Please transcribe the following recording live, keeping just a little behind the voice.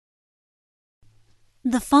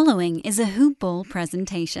The following is a Hoop Ball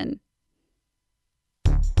presentation.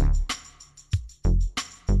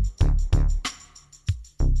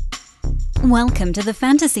 Welcome to the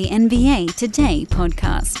Fantasy NBA Today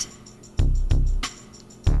podcast.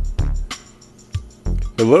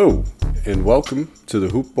 Hello, and welcome to the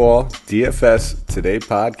Hoop Ball DFS Today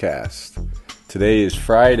podcast. Today is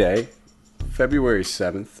Friday, February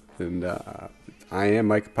 7th, and I am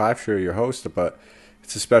Mike Apofrio, your host, but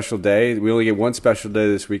it's a special day. We only get one special day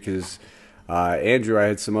this week because Andrew, I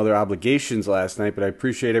had some other obligations last night, but I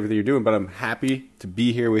appreciate everything you're doing. But I'm happy to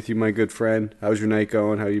be here with you, my good friend. How's your night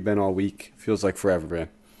going? How you been all week? Feels like forever, man.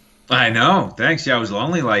 I know. Thanks. Yeah, I was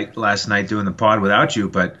lonely last night doing the pod without you,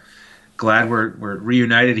 but glad we're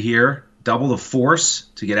reunited here. Double the force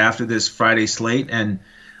to get after this Friday slate. And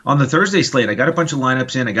on the Thursday slate, I got a bunch of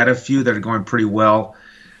lineups in. I got a few that are going pretty well.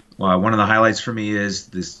 One of the highlights for me is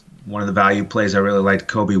this. One of the value plays I really liked,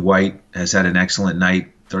 Kobe White, has had an excellent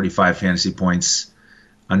night, 35 fantasy points,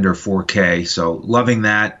 under 4K. So loving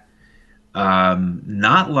that.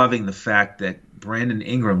 Not loving the fact that Brandon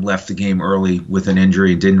Ingram left the game early with an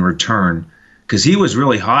injury and didn't return because he was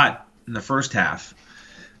really hot in the first half.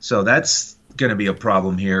 So that's going to be a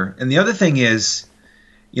problem here. And the other thing is,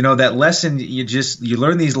 you know, that lesson, you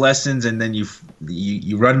learn these lessons and then you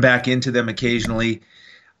run back into them occasionally.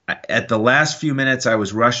 At the last few minutes, I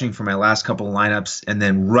was rushing for my last couple of lineups, and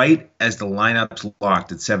then right as the lineups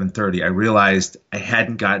locked at 7:30, I realized I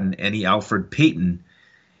hadn't gotten any Alfred Payton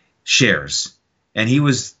shares, and he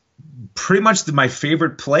was pretty much my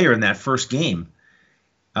favorite player in that first game.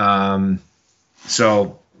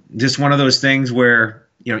 So just one of those things where,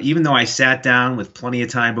 you know, even though I sat down with plenty of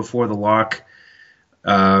time before the lock,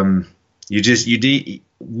 when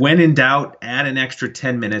in doubt, add an extra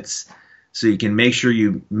 10 minutes. So you can make sure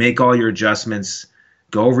you make all your adjustments,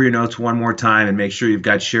 go over your notes one more time, and make sure you've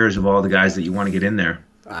got shares of all the guys that you want to get in there.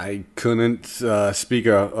 I couldn't speak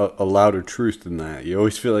a louder truth than that. You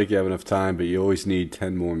always feel like you have enough time, but you always need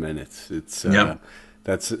 10 more minutes. It's the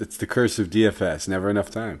curse of DFS. Never enough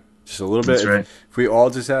time. Just a little bit. That's right. If we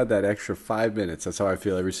all just had that extra 5 minutes, that's how I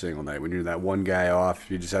feel every single night. When you're that one guy off,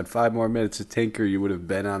 if you just had 5 more minutes to tinker, you would have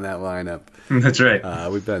been on that lineup. That's right.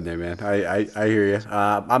 We've been there, man. I hear you.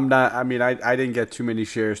 I'm not. I mean, I didn't get too many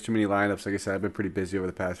shares, too many lineups. Like I said, I've been pretty busy over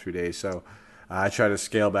the past few days, so I try to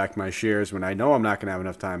scale back my shares when I know I'm not going to have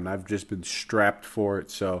enough time, and I've just been strapped for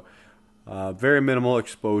it. So very minimal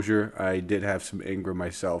exposure. I did have some Ingram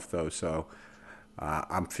myself, though, so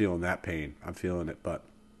I'm feeling that pain. I'm feeling it, but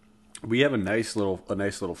we have a nice little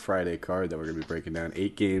Friday card that we're going to be breaking down.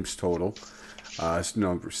 8 games total.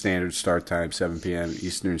 Standard start time, 7 p.m.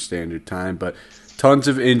 Eastern Standard Time. But tons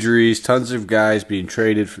of injuries, tons of guys being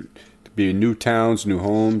traded to be in new towns, new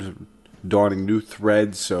homes, dawning new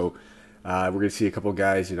threads. So we're going to see a couple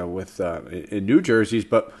guys, with in new jerseys.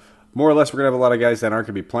 But more or less, we're going to have a lot of guys that aren't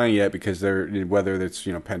going to be playing yet because they're, whether it's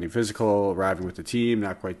pending physical, arriving with the team,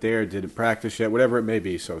 not quite there, didn't practice yet, whatever it may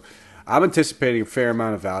be. So I'm anticipating a fair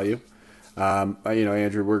amount of value.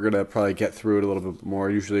 Andrew, we're going to probably get through it a little bit more.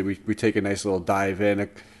 Usually we take a nice little dive in,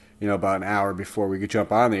 about an hour before we could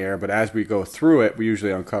jump on the air. But as we go through it, we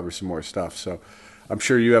usually uncover some more stuff. So I'm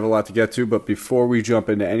sure you have a lot to get to. But before we jump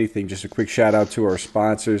into anything, just a quick shout out to our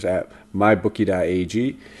sponsors at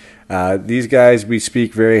mybookie.ag. These guys, we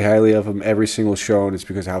speak very highly of them every single show, and it's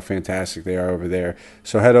because of how fantastic they are over there.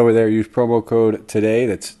 So head over there, use promo code TODAY,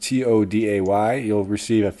 that's TODAY. You'll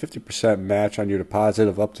receive a 50% match on your deposit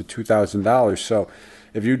of up to $2,000. So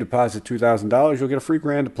if you deposit $2,000, you'll get a free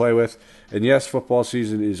grand to play with. And yes, football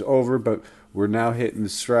season is over, but we're now hitting the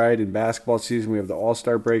stride in basketball season. We have the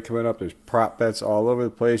All-Star break coming up. There's prop bets all over the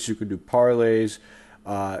place. You can do parlays.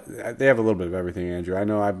 They have a little bit of everything, Andrew. I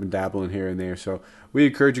know I've been dabbling here and there, so we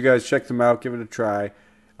encourage you guys, check them out, give it a try.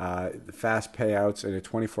 The fast payouts and a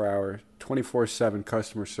 24-hour, 24/7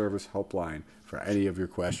 customer service helpline for any of your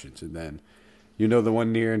questions. And then, the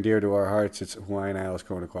one near and dear to our hearts, it's Hawaiian Isles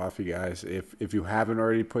Kona Coffee, guys. If you haven't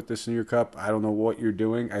already put this in your cup, I don't know what you're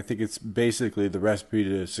doing. I think it's basically the recipe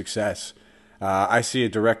to success. I see a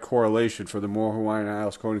direct correlation for the more Hawaiian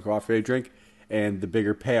Isles Kona Coffee I drink and the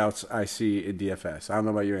bigger payouts I see in DFS. I don't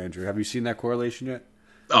know about you, Andrew. Have you seen that correlation yet?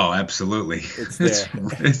 Oh, absolutely. It's there.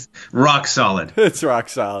 It's rock solid. It's rock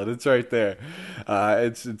solid. It's right there.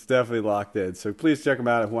 It's definitely locked in. So please check them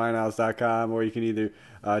out at HawaiianIsles.com, or you can either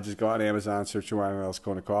just go on Amazon, search Hawaiian Isles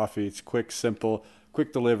Kona Coffee. It's quick, simple,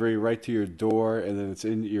 quick delivery right to your door, and then it's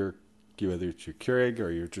in whether it's your Keurig or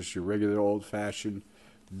your regular old-fashioned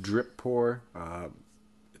drip pour.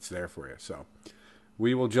 It's there for you. So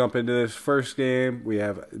we will jump into this first game. We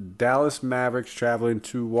have Dallas Mavericks traveling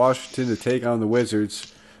to Washington to take on the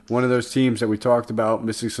Wizards. One of those teams that we talked about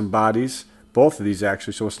missing some bodies, both of these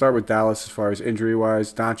actually. So we'll start with Dallas as far as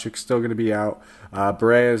injury-wise. Doncic's still going to be out.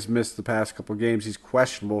 Barea's missed the past couple games. He's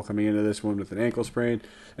questionable coming into this one with an ankle sprain.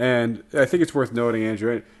 And I think it's worth noting,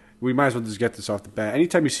 Andrew, we might as well just get this off the bat.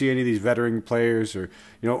 Anytime you see any of these veteran players or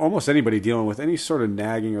almost anybody dealing with any sort of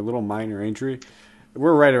nagging or little minor injury,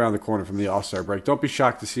 we're right around the corner from the All-Star break. Don't be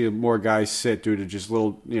shocked to see more guys sit due to just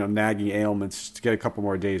little nagging ailments to get a couple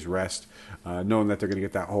more days rest, knowing that they're going to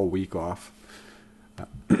get that whole week off.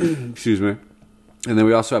 Excuse me. And then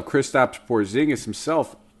we also have Kristaps Porzingis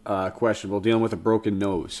himself questionable, dealing with a broken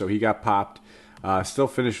nose. So he got popped. Still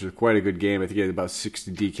finished with quite a good game. I think he had about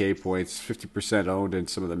 60 DK points, 50% owned in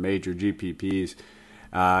some of the major GPPs.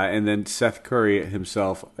 And then Seth Curry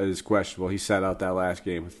himself is questionable. He sat out that last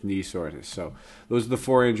game with knee soreness. So those are the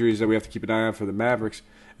 4 injuries that we have to keep an eye on for the Mavericks.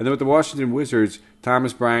 And then with the Washington Wizards,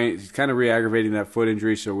 Thomas Bryant, he's kind of re-aggravating that foot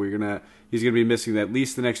injury, so he's going to be missing at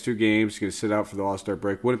least the next 2 games. He's going to sit out for the All-Star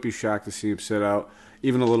break. Wouldn't be shocked to see him sit out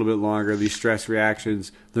even a little bit longer. These stress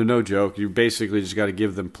reactions, they're no joke. You basically just got to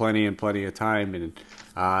give them plenty and plenty of time,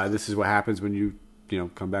 and this is what happens when you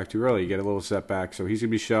come back too early. You get a little setback, so he's going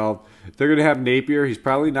to be shelved. They're going to have Napier. He's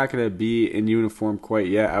probably not going to be in uniform quite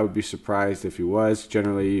yet. I would be surprised if he was.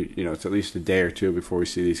 Generally, it's at least a day or 2 before we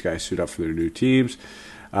see these guys suit up for their new teams.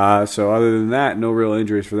 So other than that, no real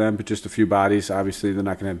injuries for them, but just a few bodies. Obviously, they're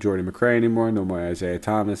not going to have Jordan McRae anymore, no more Isaiah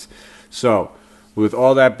Thomas. So with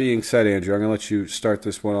all that being said, Andrew, I'm going to let you start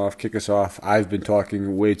this one off, kick us off. I've been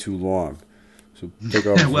talking way too long. So take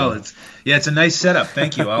over. Well, it's a nice setup.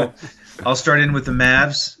 Thank you. I'll start in with the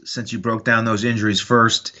Mavs since you broke down those injuries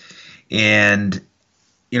first. And,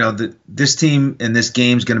 this team and this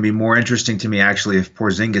game is going to be more interesting to me actually if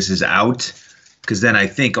Porzingis is out, because then I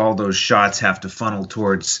think all those shots have to funnel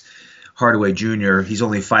towards Hardaway Jr. He's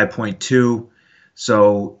only 5.2,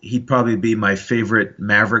 so he'd probably be my favorite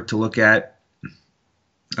Maverick to look at.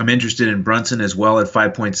 I'm interested in Brunson as well at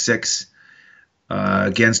 5.6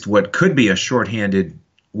 against what could be a shorthanded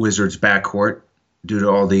Wizards backcourt due to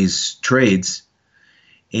all these trades.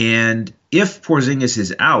 And if Porzingis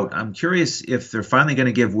is out, I'm curious if they're finally going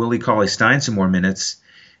to give Willie Cauley-Stein some more minutes.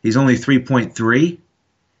 He's only 3.3.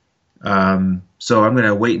 So I'm going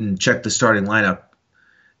to wait and check the starting lineup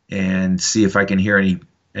and see if I can hear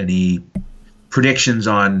any predictions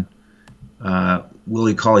on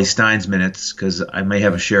Willie Cauley-Stein's minutes, because I may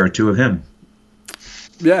have a share or 2 of him.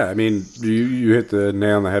 Yeah, I mean, you hit the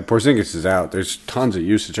nail on the head. Porzingis is out. There's tons of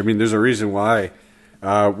usage. I mean, there's a reason why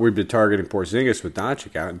we've been targeting Porzingis with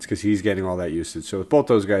Doncic out. It's because he's getting all that usage. So with both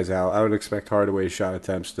those guys out, I would expect Hardaway's shot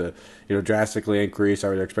attempts to drastically increase. I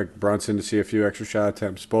would expect Brunson to see a few extra shot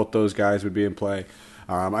attempts. Both those guys would be in play.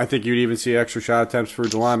 I think you'd even see extra shot attempts for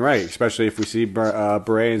DeLon Wright, especially if we see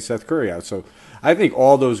Barea and Seth Curry out. So I think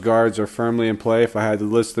all those guards are firmly in play. If I had to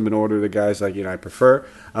list them in order, the guys I prefer,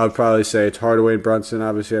 I would probably say it's Hardaway and Brunson,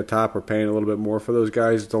 obviously at top. We're paying a little bit more for those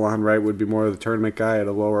guys. DeLon Wright would be more of the tournament guy at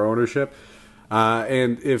a lower ownership.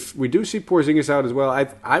 And if we do see Porzingis out as well,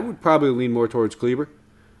 I would probably lean more towards Kleber.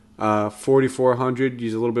 4,400,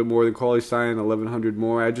 he's a little bit more than Cauley-Stein, 1,100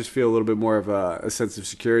 more. I just feel a little bit more of a sense of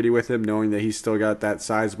security with him, knowing that he's still got that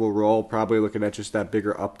sizable role, probably looking at just that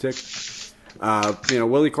bigger uptick.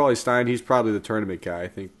 Willie Cauley-Stein, he's probably the tournament guy, I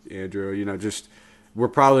think, Andrew. We're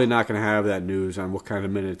probably not going to have that news on what kind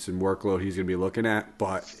of minutes and workload he's going to be looking at.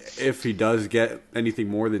 But if he does get anything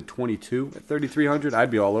more than 22 at 3,300, I'd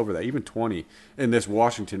be all over that. Even 20 in this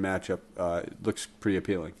Washington matchup looks pretty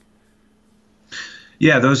appealing.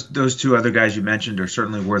 Yeah, those 2 other guys you mentioned are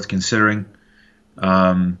certainly worth considering.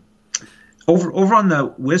 Over on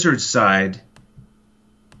the Wizards side,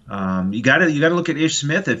 you got to look at Ish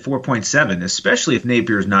Smith at 4.7, especially if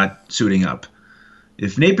Napier's not suiting up.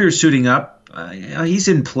 If Napier's suiting up, he's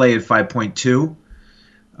in play at 5.2.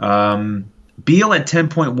 Beal at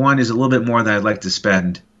 10.1 is a little bit more than I'd like to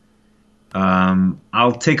spend.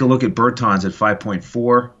 I'll take a look at Bertans at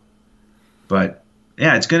 5.4, but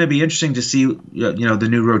yeah, it's going to be interesting to see the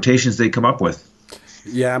new rotations they come up with.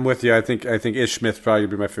 Yeah, I'm with you. I think Ish Smith's probably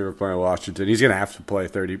going to be my favorite player in Washington. He's going to have to play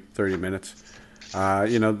 30 minutes.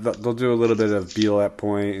 They'll do a little bit of Beal at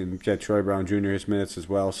point and get Troy Brown Jr. his minutes as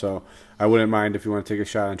well. So I wouldn't mind if you want to take a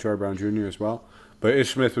shot on Troy Brown Jr. as well. But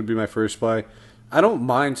Ish Smith would be my first play. I don't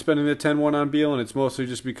mind spending the 10-1 on Beal, and it's mostly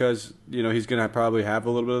just because he's going to probably have a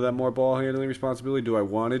little bit of that more ball handling responsibility. Do I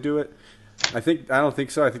want to do it? I don't think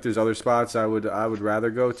so. I think there's other spots I would rather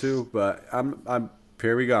go to, but I'm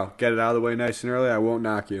here we go. Get it out of the way nice and early. I won't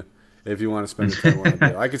knock you if you want to spend the 10-1 on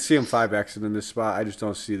Beal. I could see him 5Xing in this spot. I just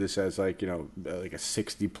don't see this as like a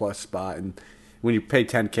 60+ spot. And when you pay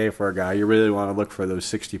 $10K for a guy, you really want to look for those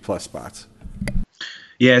 60+ spots.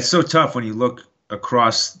 Yeah, it's so tough when you look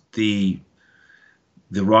across the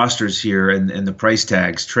the rosters here and the price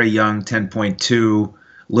tags. Trae Young 10.2,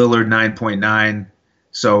 Lillard 9.9.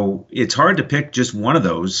 So it's hard to pick just one of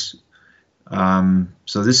those.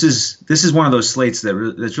 So this is one of those slates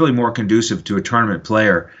that's really more conducive to a tournament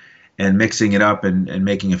player and mixing it up and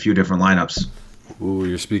making a few different lineups. Ooh,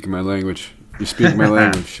 you're speaking my language. You're speaking my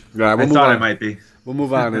language. Right, I thought I might be. We'll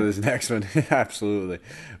move on to this next one. Absolutely.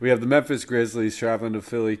 We have the Memphis Grizzlies traveling to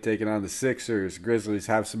Philly, taking on the Sixers. Grizzlies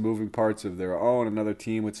have some moving parts of their own. Another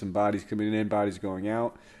team with some bodies coming in, bodies going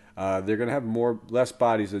out. They're going to have less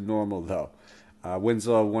bodies than normal, though.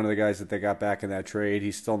 Winslow, one of the guys that they got back in that trade,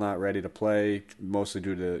 he's still not ready to play, mostly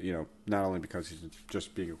due to, not only because he's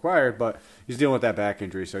just being acquired, but he's dealing with that back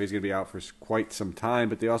injury, so he's going to be out for quite some time.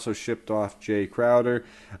 But they also shipped off Jay Crowder,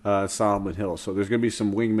 Solomon Hill. So there's going to be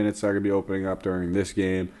some wing minutes that are going to be opening up during this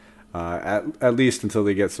game, at least until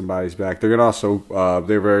they get some bodies back. They're going to also,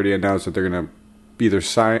 they've already announced that they're going to either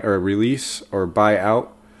sign or release or buy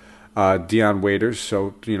out Dion Waiters.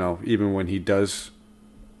 So, even when he does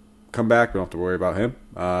come back, we don't have to worry about him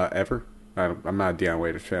ever. I'm not a Dion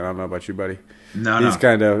Waiters fan. I don't know about you, buddy. He's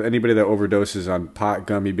kind of anybody that overdoses on pot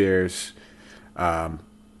gummy bears.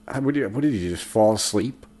 What did he just fall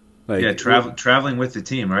asleep? Traveling with the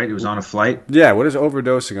team, right? He was on a flight. Yeah, what does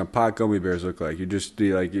overdosing on pot gummy bears look like? You just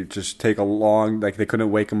take a long, like they couldn't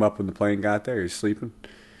wake him up when the plane got there. He's sleeping.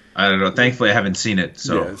 I don't know. Thankfully, I haven't seen it.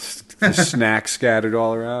 So just snacks scattered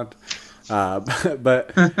all around. But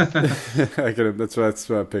that's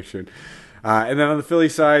what I'm picturing. And then on the Philly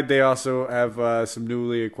side, they also have some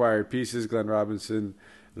newly acquired pieces. Glenn Robinson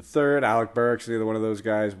III, Alec Burks, neither one of those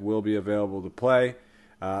guys will be available to play.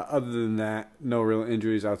 Other than that, no real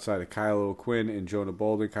injuries outside of Kyle O'Quinn and Jonah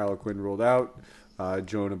Bolden. Kyle O'Quinn ruled out.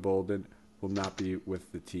 Jonah Bolden will not be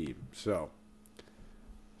with the team. So,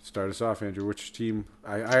 start us off, Andrew. Which team?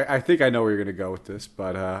 I think I know where you're going to go with this,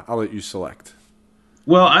 but I'll let you select.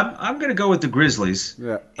 Well, I'm going to go with the Grizzlies,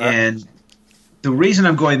 and the reason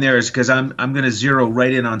I'm going there is because I'm going to zero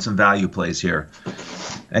right in on some value plays here.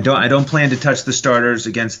 I don't plan to touch the starters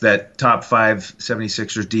against that top 5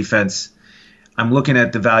 76ers defense. I'm looking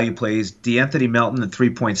at the value plays. DeAnthony Melton at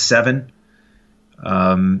 3.7.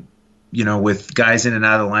 With guys in and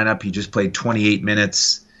out of the lineup, he just played 28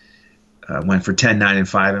 minutes, went for 10, 9, and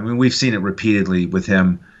 5. I mean, we've seen it repeatedly with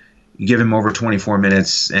him. You give him over 24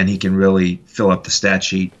 minutes, and he can really fill up the stat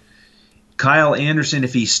sheet. Kyle Anderson,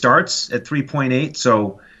 if he starts at 3.8.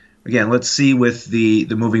 So, again, let's see with the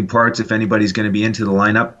moving parts if anybody's going to be into the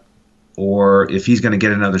lineup or if he's going to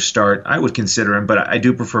get another start. I would consider him, but I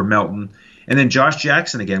do prefer Melton. And then Josh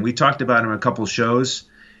Jackson again. We talked about him in a couple of shows,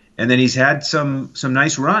 and then he's had some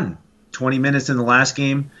nice run. 20 minutes in the last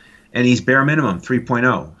game, and he's bare minimum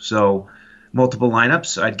 3.0. So, multiple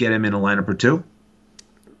lineups. I'd get him in a lineup or two.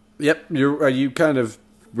 Yep, you kind of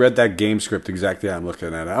read that game script exactly how I'm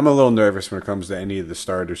looking at it. I'm a little nervous when it comes to any of the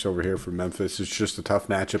starters over here for Memphis. It's just a tough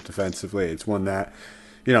matchup defensively. It's one that,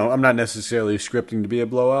 I'm not necessarily scripting to be a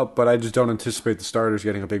blowout, but I just don't anticipate the starters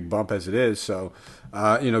getting a big bump as it is. So,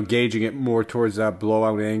 gauging it more towards that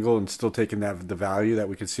blowout angle and still taking the value that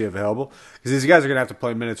we can see available. Because these guys are going to have to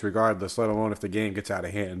play minutes regardless, let alone if the game gets out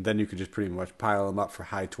of hand. Then you could just pretty much pile them up for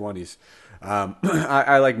high 20s.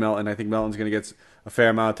 I like Melton. I think Melton's going to get a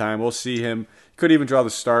fair amount of time. We'll see him. Could even draw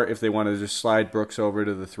the start if they want to just slide Brooks over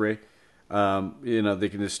to the 3. They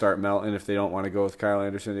can just start Melton if they don't want to go with Kyle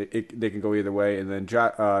Anderson. They can go either way. And then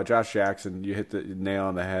Josh Jackson, you hit the nail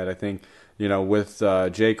on the head. I think, with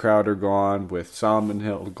Jay Crowder gone, with Solomon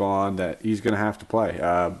Hill gone, that he's going to have to play,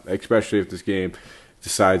 especially if this game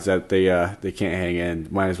decides that they can't hang in.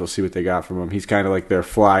 Might as well see what they got from him. He's kind of like their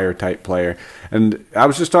flyer type player. And I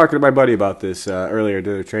was just talking to my buddy about this earlier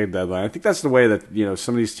to the trade deadline. I think that's the way that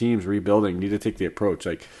some of these teams rebuilding need to take the approach.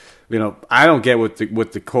 Like, I don't get what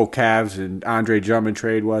the Cole Cavs and Andre Drummond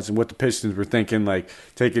trade was, and what the Pistons were thinking. Like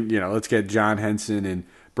taking let's get John Henson and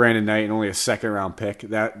Brandon Knight and only a second-round pick.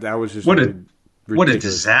 That was just what a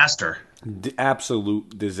disaster.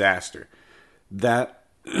 Absolute disaster. That.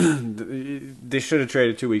 They should have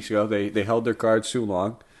traded 2 weeks ago. They held their cards too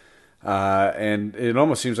long, and it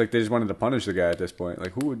almost seems like they just wanted to punish the guy at this point.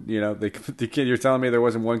 Like, who would you're telling me there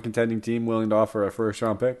wasn't one contending team willing to offer a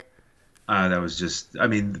first-round pick? That was just. I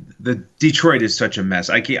mean, the Detroit is such a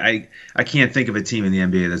mess. I can't think of a team in the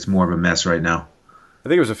NBA that's more of a mess right now. I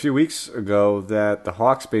think it was a few weeks ago that the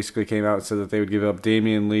Hawks basically came out and said that they would give up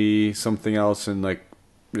Damian Lee, something else, and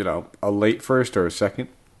a late first or a second.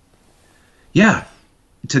 Yeah.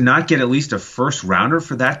 To not get at least a first rounder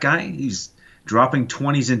for that guy, he's dropping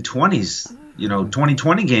 20s and 20s,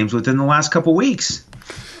 2020 games within the last couple weeks.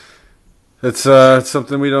 It's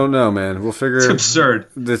something we don't know, man. We'll It's figure. absurd.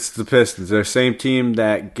 It's the Pistons. They're the same team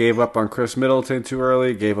that gave up on Chris Middleton too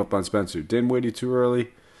early, gave up on Spencer Dinwiddie too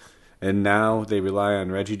early, and now they rely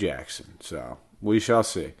on Reggie Jackson. So we shall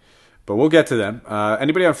see. But we'll get to them.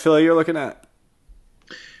 Anybody on Philly you're looking at?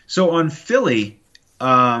 So on Philly,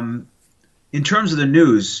 in terms of the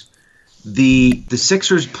news, the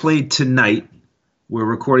Sixers played tonight. We're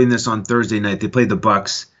recording this on Thursday night. They played the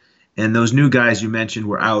Bucks, and those new guys you mentioned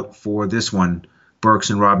were out for this one, Burks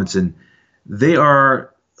and Robinson. They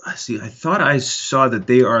are. See, I thought I saw that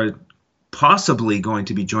they are possibly going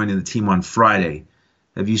to be joining the team on Friday.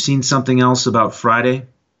 Have you seen something else about Friday?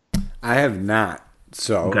 I have not.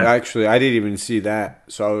 So Okay. actually, I didn't even see that.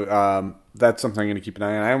 So that's something I'm going to keep an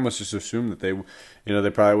eye on. I almost just assumed that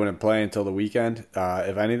they probably wouldn't play until the weekend,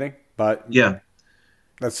 if anything. But Yeah.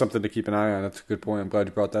 that's something to keep an eye on. That's a good point. I'm glad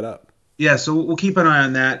you brought that up. Yeah, so we'll keep an eye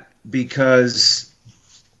on that because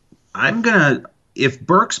if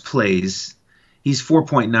Burks plays, he's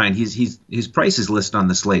 4.9. His price is listed on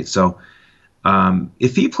the slate. So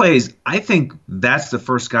if he plays, I think that's the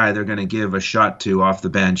first guy they're gonna give a shot to off the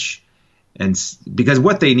bench, because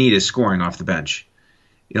what they need is scoring off the bench.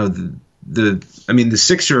 You know, the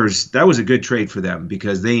Sixers, that was a good trade for them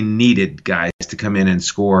because they needed guys to come in and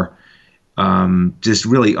score. Just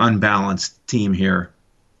really unbalanced team here.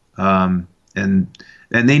 And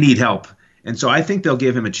they need help. And so I think they'll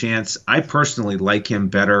give him a chance. I personally like him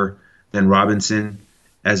better than Robinson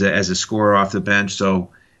as a scorer off the bench. So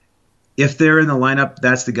if they're in the lineup,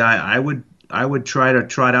 that's the guy I would try to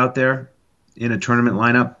trot out there in a tournament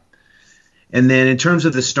lineup. And then in terms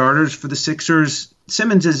of the starters for the Sixers,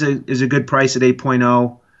 Simmons is a good price at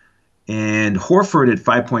 8.0, and Horford at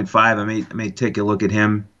 5.5. I may take a look at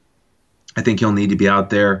him. I think he'll need to be out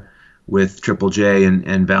there with Triple J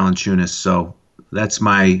and Valanciunas. So that's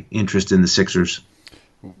my interest in the Sixers.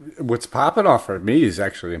 What's popping off for me is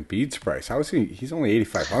actually Embiid's price. How is he? He's only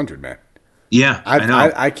 8,500, man. Yeah, I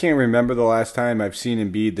know. I can't remember the last time I've seen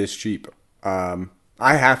Embiid this cheap. I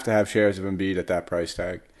have to have shares of Embiid at that price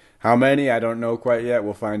tag. How many? I don't know quite yet.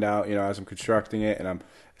 We'll find out, as I'm constructing it and I'm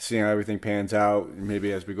seeing how everything pans out.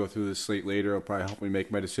 Maybe as we go through the slate later, it'll probably help me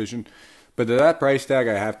make my decision. But to that price tag,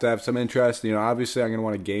 I have to have some interest. Obviously, I'm going to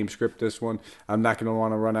want to game script this one. I'm not going to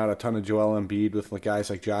want to run out a ton of Joel Embiid with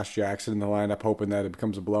guys like Josh Jackson in the lineup, hoping that it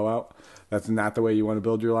becomes a blowout. That's not the way you want to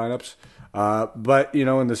build your lineups. But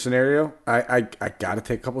in the scenario, I got to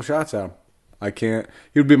take a couple shots at him. I can't.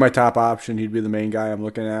 He would be my top option. He'd be the main guy I'm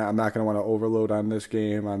looking at. I'm not going to want to overload on this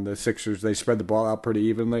game. On the Sixers, they spread the ball out pretty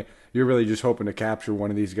evenly. You're really just hoping to capture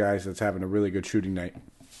one of these guys that's having a really good shooting night.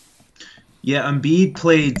 Yeah, Embiid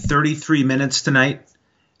played 33 minutes tonight,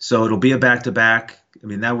 so it'll be a back-to-back. I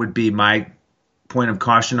mean, that would be my point of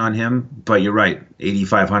caution on him. But you're right,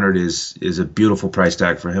 8,500 is a beautiful price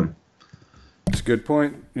tag for him. It's a good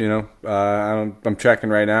point. I'm checking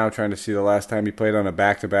right now, trying to see the last time he played on a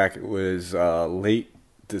back-to-back. It was late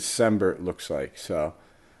December, it looks like. So,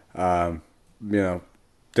 different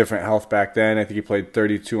health back then. I think he played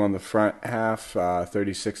 32 on the front half,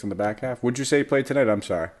 36 on the back half. Would you say he played tonight? I'm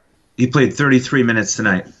sorry. He played 33 minutes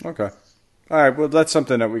tonight. Okay. All right, well, that's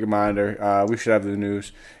something that we can monitor. We should have the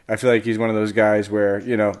news. I feel like he's one of those guys where,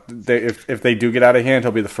 if they do get out of hand,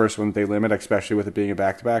 he'll be the first one that they limit, especially with it being a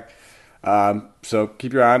back-to-back. So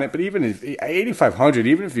keep your eye on it. But even if 8,500,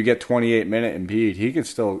 even if you get 28-minute Embiid, he can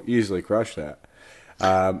still easily crush that.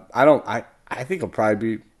 I think he'll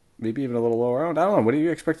probably be maybe even a little lower. I don't know. What do you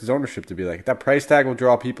expect his ownership to be like? That price tag will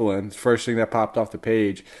draw people in. It's the first thing that popped off the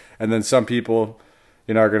page. And then some people,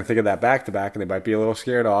 are going to think of that back-to-back, and they might be a little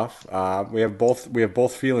scared off. We have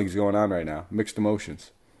both feelings going on right now, mixed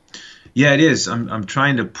emotions. Yeah, it is. I'm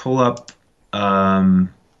trying to pull up.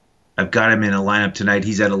 I've got him in a lineup tonight.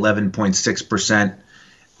 He's at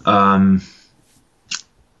 11.6%.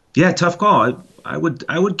 Yeah, tough call. I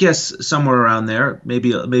would guess somewhere around there.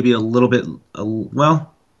 Maybe a little bit.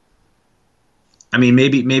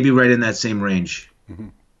 Maybe right in that same range. Mm-hmm.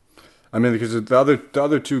 Because the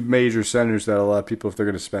other two major centers that a lot of people, if they're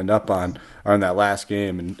going to spend up on, are in that last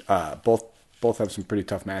game, and both have some pretty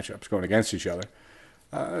tough matchups going against each other.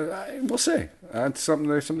 We'll see. There's something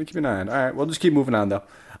to keep an eye on. All right, we'll just keep moving on though.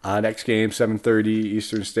 Next game, 7:30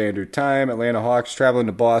 Eastern Standard Time. Atlanta Hawks traveling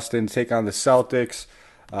to Boston to take on the Celtics.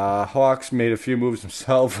 Hawks made a few moves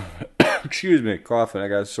themselves. Excuse me, coughing. I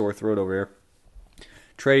got a sore throat over here.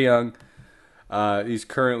 Trae Young. He's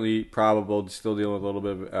currently probable, still dealing with a little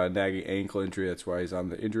bit of a nagging ankle injury. That's why he's on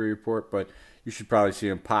the injury report. But you should probably see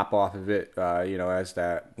him pop off of it, as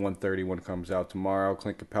that 1:30 one comes out tomorrow.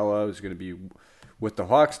 Clint Capella is going to be with the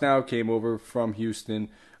Hawks now. Came over from Houston.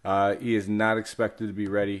 He is not expected to be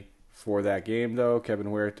ready for that game, though. Kevin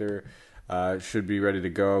Huerter should be ready to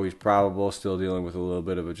go. He's probable, still dealing with a little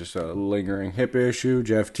bit of just a lingering hip issue.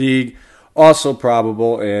 Jeff Teague, also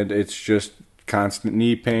probable, and it's just constant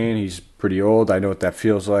knee pain. He's pretty old. I know what that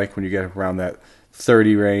feels like when you get around that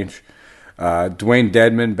 30 range. Dwayne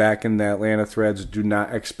Dedman back in the Atlanta Threads. Do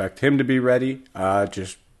not expect him to be ready.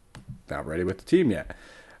 Just not ready with the team yet.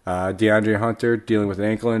 DeAndre Hunter dealing with an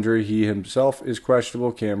ankle injury. He himself is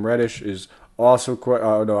questionable. Cam Reddish is also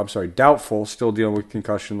doubtful, still dealing with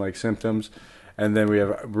concussion-like symptoms. And then we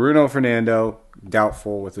have Bruno Fernando,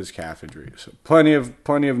 doubtful with his calf injury. So plenty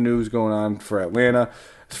of news going on for Atlanta.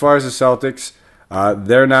 As far as the Celtics,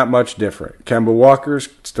 they're not much different. Kemba Walker's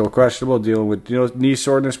still questionable, dealing with knee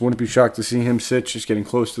soreness. Wouldn't be shocked to see him sit, just getting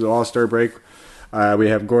close to the All-Star break. We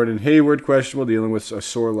have Gordon Hayward questionable, dealing with a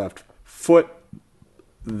sore left foot.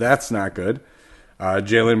 That's not good.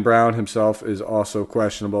 Jaylen Brown himself is also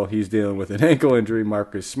questionable. He's dealing with an ankle injury.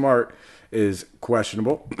 Marcus Smart is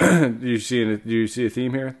questionable. Do you see a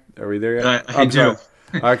theme here? Are we there yet? I do.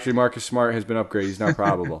 Actually, Marcus Smart has been upgraded. He's not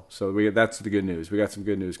probable. So that's the good news. We got some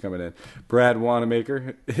good news coming in. Brad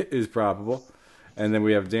Wanamaker is probable. And then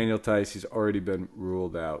we have Daniel Tice. He's already been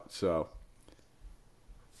ruled out. So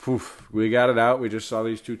we got it out. We just saw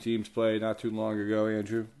these two teams play not too long ago.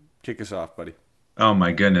 Andrew, kick us off, buddy. Oh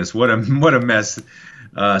my goodness, what a mess!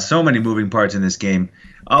 So many moving parts in this game.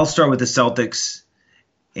 I'll start with the Celtics,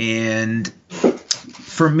 and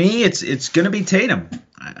for me, it's going to be Tatum.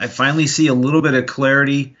 I finally see a little bit of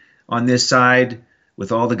clarity on this side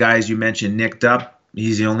with all the guys you mentioned nicked up.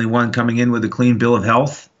 He's the only one coming in with a clean bill of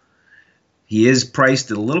health. He is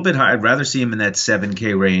priced a little bit high. I'd rather see him in that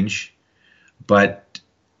 7K range, but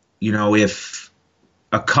if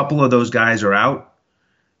a couple of those guys are out.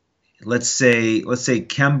 Let's say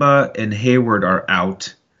Kemba and Hayward are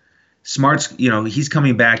out. Smart's, he's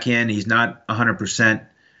coming back in. He's not 100%.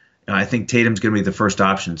 I think Tatum's going to be the first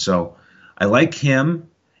option. So I like him.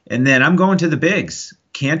 And then I'm going to the bigs.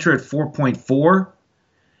 Cantor at 4.4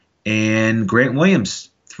 and Grant Williams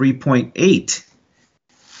 3.8.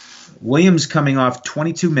 Williams coming off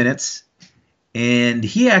 22 minutes. And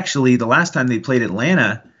he actually, the last time they played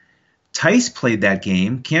Atlanta, Tice played that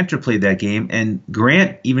game, Cantor played that game, and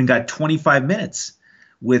Grant even got 25 minutes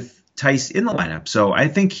with Tice in the lineup. So I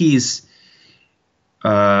think he's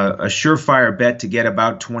a surefire bet to get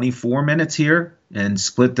about 24 minutes here and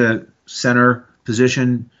split the center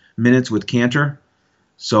position minutes with Cantor.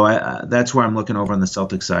 So that's where I'm looking over on the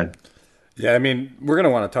Celtics side. Yeah, I mean, we're going to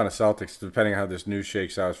want a ton of Celtics depending on how this news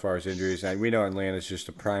shakes out as far as injuries. And we know Atlanta's just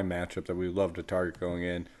a prime matchup that we love to target going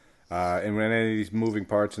in. And when any of these moving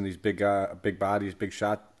parts and these big bodies, big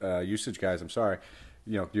shot usage guys,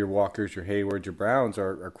 your Walkers, your Haywards, your Browns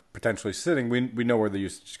are potentially sitting, we know where the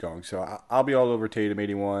usage is going. So I'll be all over Tatum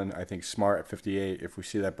 81. I think Smart at 58. If we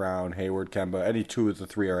see that Brown, Hayward, Kemba, any two of the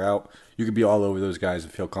three are out, you could be all over those guys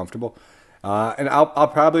and feel comfortable. And I'll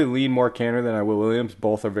probably lean more Cantor than I will Williams.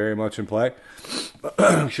 Both are very much in play.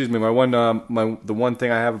 Excuse me. The one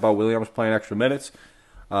thing I have about Williams playing extra minutes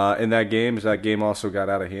in that game is that game also got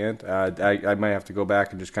out of hand. I might have to go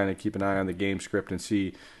back and just kind of keep an eye on the game script and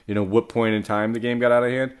see, what point in time the game got out of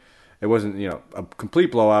hand. It wasn't, a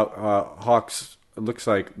complete blowout. Hawks, it looks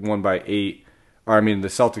like won by 8. The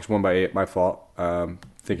Celtics won by 8. My fault.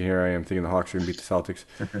 Thinking the Hawks are going to beat the Celtics.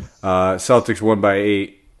 Celtics won by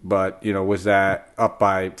 8. But, was that up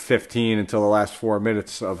by 15 until the last 4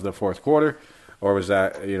 minutes of the fourth quarter? Or was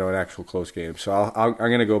that, an actual close game? So I'm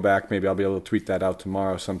going to go back. Maybe I'll be able to tweet that out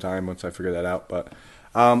tomorrow sometime once I figure that out. But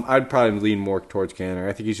I'd probably lean more towards Cantor.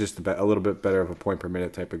 I think he's just a little bit better of a point per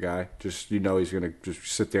minute type of guy. Just, he's going to just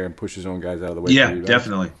sit there and push his own guys out of the way. Yeah,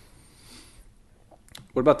 definitely.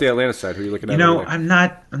 What about the Atlanta side? Who are you looking at? I'm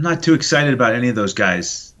not too excited about any of those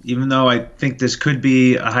guys. Even though I think this could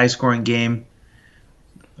be a high-scoring game.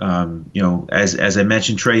 As I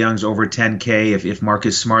mentioned, Trae Young's over 10K. If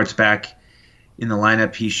Marcus Smart's back in the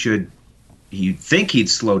lineup, you'd think he'd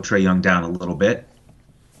slow Trae Young down a little bit.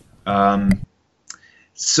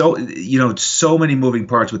 So many moving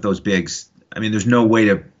parts with those bigs. There's no way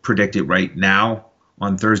to predict it right now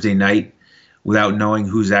on Thursday night without knowing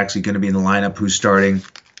who's actually going to be in the lineup, who's starting.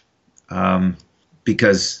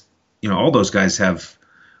 Because, all those guys have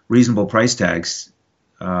reasonable price tags.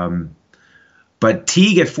 But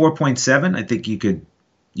Teague at 4.7, I think you could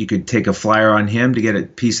take a flyer on him to get a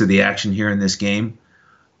piece of the action here in this game.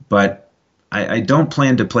 But I don't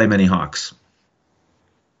plan to play many Hawks.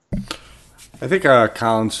 I think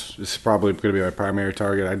Collins is probably going to be my primary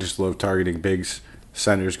target. I just love targeting bigs,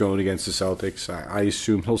 centers going against the Celtics. I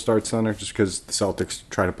assume he'll start center just because the Celtics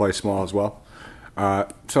try to play small as well.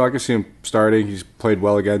 So I can see him starting. He's played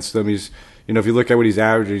well against them. He's, if you look at what he's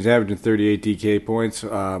averaging 38 DK points.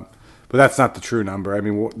 but that's not the true number. I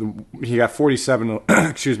mean, he got 47,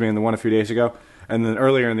 excuse me, in the one a few days ago, and then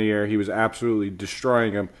earlier in the year he was absolutely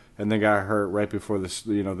destroying him, and then got hurt right before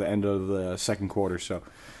the end of the second quarter. So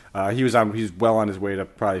he's well on his way to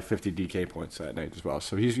probably 50 DK points that night as well.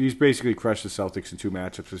 So he's basically crushed the Celtics in 2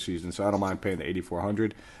 matchups this season. So I don't mind paying the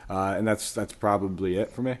 8,400, and that's probably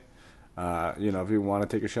it for me. If you want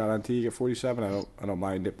to take a shot on Teague at 47, I don't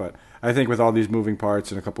mind it. But I think with all these moving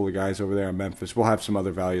parts and a couple of guys over there in Memphis, we'll have some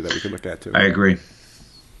other value that we can look at too. I agree.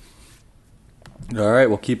 All right,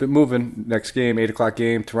 we'll keep it moving. Next game, 8 o'clock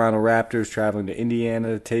game, Toronto Raptors traveling to Indiana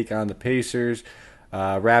to take on the Pacers.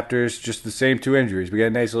 Raptors, just the same 2 injuries. We got a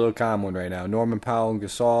nice little calm one right now. Norman Powell and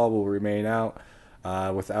Gasol will remain out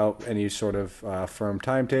without any sort of firm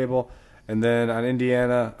timetable. And then on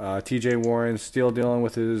Indiana, T.J. Warren still dealing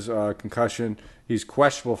with his concussion. He's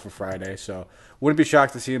questionable for Friday, so wouldn't be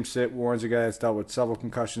shocked to see him sit. Warren's a guy that's dealt with several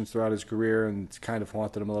concussions throughout his career, and it's kind of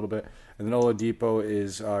haunted him a little bit. And then Oladipo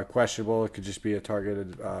is questionable. It could just be a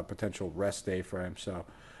targeted potential rest day for him. So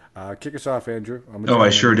kick us off, Andrew. I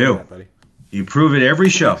sure do. That, buddy. You prove it every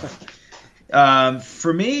show.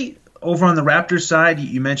 For me, over on the Raptors side,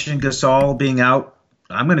 you mentioned Gasol being out.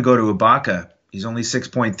 I'm going to go to Ibaka. He's only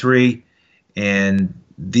 6.3, and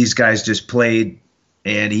these guys just played,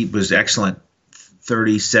 and he was excellent.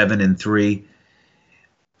 37-3,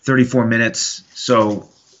 34 minutes. So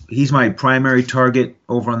he's my primary target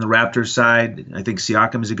over on the Raptors side. I think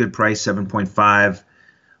Siakam is a good price, 7.5.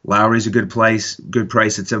 Lowry's a good price at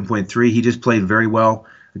 7.3. He just played very well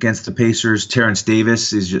against the Pacers. Terrence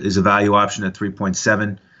Davis is a value option at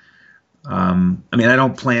 3.7. I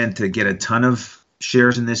don't plan to get a ton of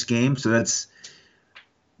shares in this game, so that's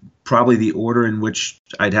probably the order in which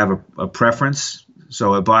I'd have a preference.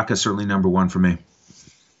 So Ibaka is certainly number 1 for me.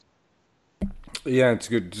 Yeah, it's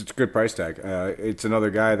good. It's a good price tag. It's another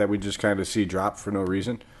guy that we just kind of see drop for no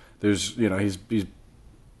reason. He's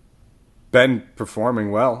been performing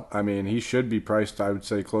well. I mean, he should be priced, I would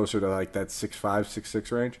say, closer to like that 6.5,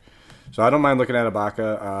 6.6 range. So I don't mind looking at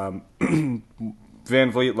Ibaka.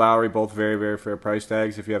 Van Vliet, Lowry, both very, very fair price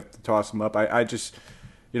tags if you have to toss them up. I just,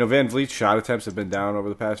 Van Vliet's shot attempts have been down over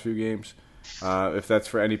the past few games. If that's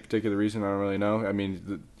for any particular reason, I don't really know. I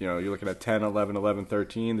mean, you're looking at 10, 11, 11,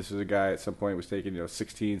 13. This is a guy at some point was taking,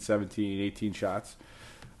 16, 17, 18 shots.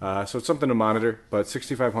 So it's something to monitor. But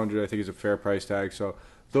 6,500 I think is a fair price tag. So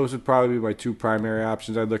those would probably be my 2 primary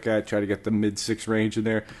options I'd look at. Try to get the mid-6 range in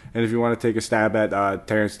there. And if you want to take a stab at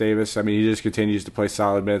Terrence Davis, I mean, he just continues to play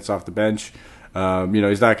solid minutes off the bench.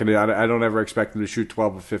 He's not going to. I don't ever expect him to shoot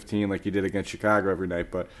 12 or 15 like he did against Chicago every night,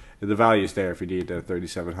 but the value is there if you need it at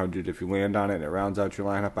 3,700. If you land on it and it rounds out your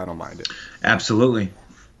lineup, I don't mind it. Absolutely.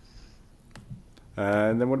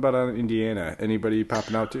 And then what about on Indiana? Anybody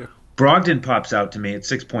popping out to you? Brogdon pops out to me at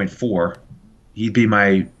 6.4. He'd be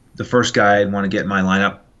the first guy I'd want to get in my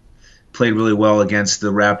lineup. Played really well against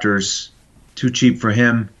the Raptors. Too cheap for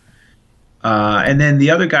him. And then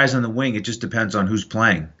the other guys on the wing, it just depends on who's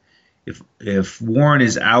playing. If Warren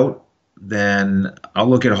is out, then I'll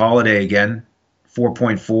look at Holiday again,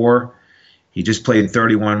 4.4. He just played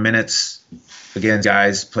 31 minutes. Again,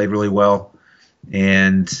 guys, played really well.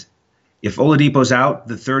 And if Oladipo's out,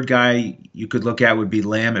 the third guy you could look at would be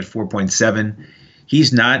Lamb at 4.7.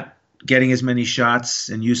 He's not getting as many shots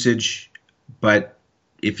and usage, but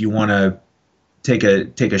if you want to take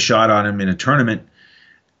a shot on him in a tournament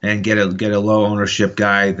and get a low ownership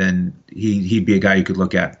guy, then he'd be a guy you could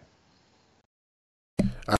look at.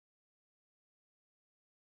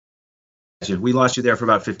 We lost you there for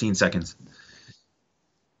about 15 seconds.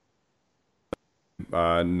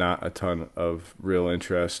 Not a ton of real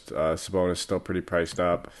interest. Sabonis still pretty priced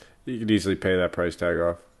up. You could easily pay that price tag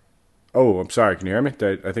off. Oh, I'm sorry. Can you hear me?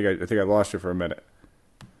 I think I lost you for a minute.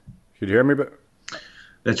 Could you hear me? But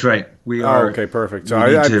that's right. We are. Okay, perfect. So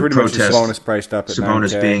I pretty much Sabonis priced up at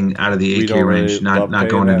Sabonis 9K. being out of the 8K range, not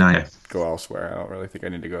going to 9. Go elsewhere. I don't really think I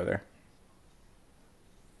need to go there.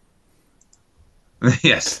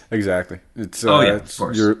 Yes, exactly. It's of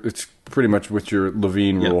course. It's pretty much with your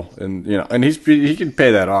Levine rule, and and he can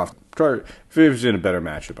pay that off. If he was in a better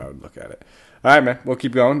matchup, I would look at it. All right, man. We'll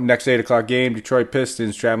keep going. Next 8 o'clock game: Detroit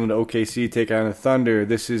Pistons traveling to OKC, take on the Thunder.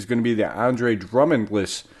 This is going to be the Andre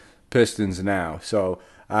Drummondless Pistons now. So,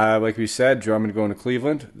 like we said, Drummond going to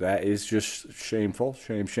Cleveland. That is just shameful.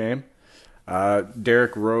 Shame.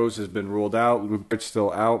 Derrick Rose has been ruled out. Luke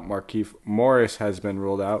still out. Markieff Morris has been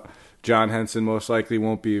ruled out. John Henson most likely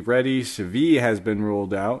won't be ready. Sevilla has been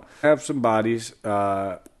ruled out. Have some bodies.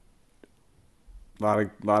 Lot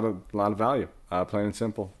of value. Plain and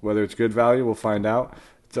simple. Whether it's good value, we'll find out.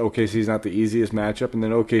 OKC's not the easiest matchup, and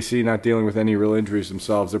then OKC not dealing with any real injuries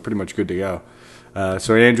themselves. They're pretty much good to go.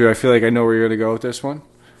 So, Andrew, I feel like I know where you're going to go with this one,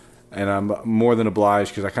 and I'm more than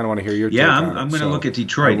obliged because I kind of want to hear your take on it. I'm going to look at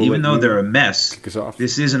Detroit. Even though they're a mess,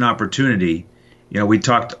 this is an opportunity. We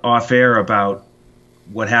talked off air about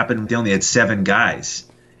what happened. They only had 7 guys,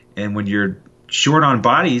 and when you're short on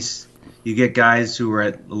bodies, you get guys who are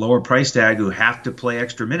at a lower price tag who have to play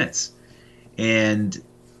extra minutes. And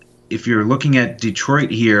if you're looking at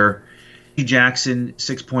Detroit here, Jackson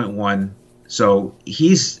 6.1, so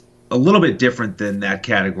he's a little bit different than that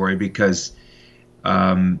category because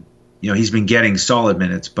he's been getting solid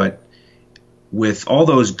minutes. But with all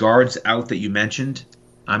those guards out that you mentioned,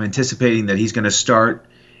 I'm anticipating that he's going to start,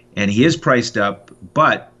 and he is priced up,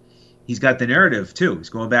 but he's got the narrative too. He's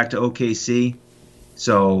going back to OKC.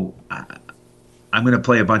 So I'm going to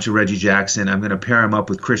play a bunch of Reggie Jackson. I'm going to pair him up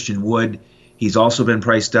with Christian Wood. He's also been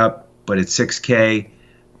priced up, but it's $6K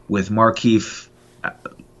with Markieff out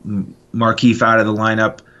of the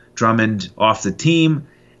lineup, Drummond off the team.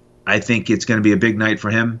 I think it's going to be a big night for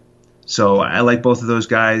him. So I like both of those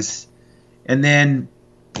guys. And then,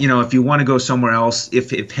 if you want to go somewhere else,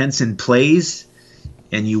 if Henson plays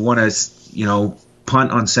and you want to,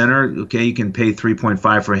 punt on center, okay, you can pay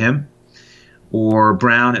 3.5 for him. Or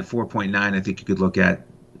Brown at 4.9, I think you could look at.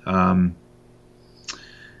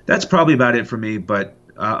 That's probably about it for me, but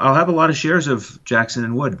I'll have a lot of shares of Jackson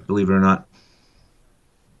and Wood, believe it or not.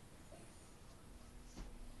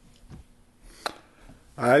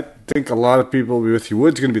 I think a lot of people will be with you.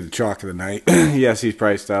 Wood's going to be the chalk of the night. Yes, he's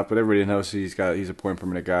priced up, but everybody knows he's a point per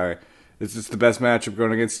minute guy. Is this the best matchup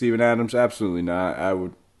going against Steven Adams? Absolutely not. I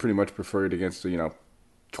would pretty much prefer it against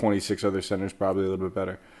 26 other centers, probably a little bit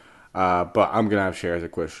better. But I'm going to have shares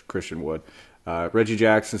of Christian Wood. Reggie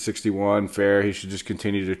Jackson, 61, fair. He should just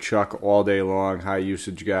continue to chuck all day long, high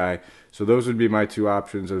usage guy. So those would be my 2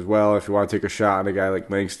 options as well. If you want to take a shot on a guy like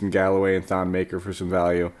Langston Galloway and Thon Maker for some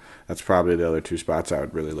value, that's probably the other 2 spots I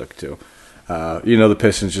would really look to. The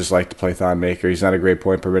Pistons just like to play Thon Maker. He's not a great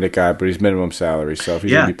point per minute guy, but he's minimum salary. So if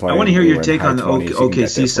he's going to be playing, I want to hear your take on the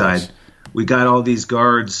OKC side. We got all these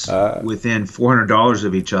guards within $400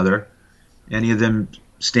 of each other. Any of them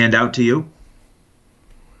stand out to you?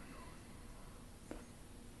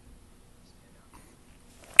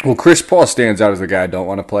 Well, Chris Paul stands out as the guy I don't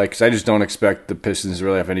want to play because I just don't expect the Pistons to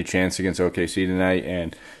really have any chance against OKC tonight,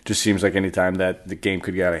 and just seems like any time that the game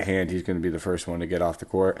could get out of hand, he's going to be the first one to get off the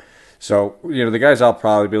court. So, the guys I'll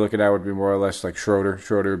probably be looking at would be more or less like Schroeder.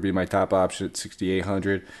 Schroeder would be my top option at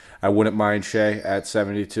 6,800. I wouldn't mind Shea at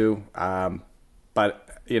 72, but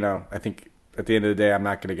I think at the end of the day, I'm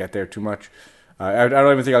not going to get there too much. I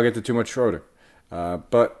don't even think I'll get to too much Schroeder.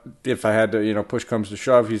 But if I had to, push comes to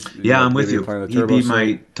shove, he's I'm with you. He'd be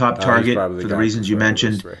my top target for the reasons you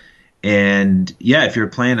mentioned. And if you're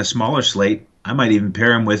playing a smaller slate, I might even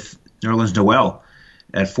pair him with Nerlens Noel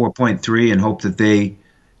at 4.3 and hope that they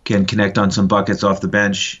can connect on some buckets off the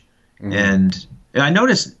bench. Mm-hmm. And I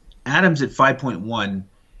noticed Adams at 5.1,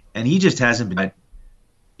 and he just hasn't been.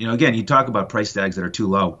 Again, you talk about price tags that are too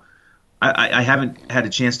low. I haven't had a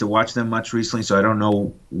chance to watch them much recently, so I don't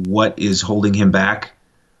know what is holding him back.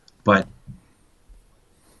 But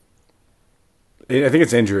I think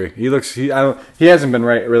it's injury. He hasn't been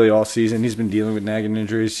right really all season. He's been dealing with nagging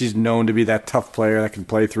injuries. He's known to be that tough player that can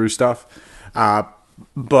play through stuff.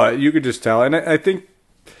 But you could just tell. And I think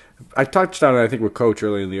I touched on it, I think, with Coach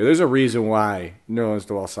earlier in the year. There's a reason why Nerlens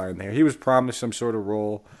Noel signed there. He was promised some sort of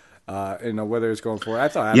role, whether it's going forward. I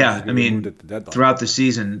thought Adams was moved at the deadline. Throughout the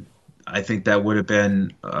season, I think that would have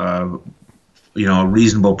been, a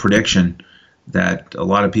reasonable prediction that a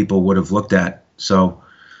lot of people would have looked at. So,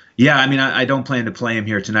 I don't plan to play him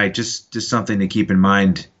here tonight. Just something to keep in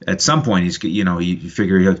mind. At some point, you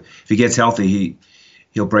figure if he gets healthy,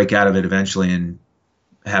 he'll break out of it eventually and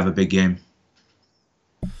have a big game.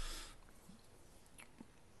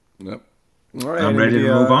 Yep. All right. I'm ready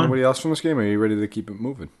to move on. Anybody else from this game? Or are you ready to keep it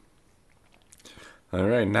moving? All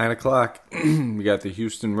right, 9 o'clock. We got the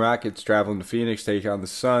Houston Rockets traveling to Phoenix, take on the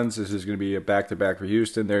Suns. This is going to be a back-to-back for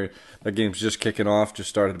Houston. Their game's just kicking off, just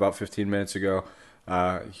started about 15 minutes ago.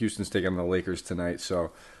 Houston's taking on the Lakers tonight.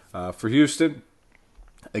 So for Houston,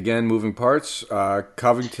 again, moving parts.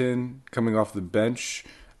 Covington coming off the bench,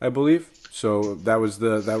 I believe. So that was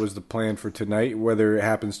the plan for tonight. Whether it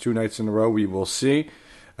happens 2 nights in a row, we will see.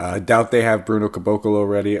 Doubt they have Bruno Caboclo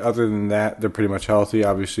ready. Other than that, they're pretty much healthy.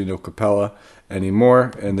 Obviously, no Capella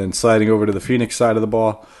anymore. And then sliding over to the Phoenix side of the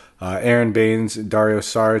ball, Aaron Baines and Dario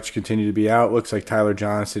Saric continue to be out. Looks like Tyler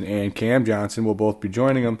Johnson and Cam Johnson will both be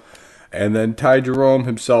joining them. And then Ty Jerome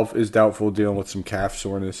himself is doubtful, dealing with some calf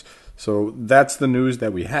soreness. So that's the news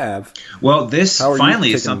that we have. Well, this How are you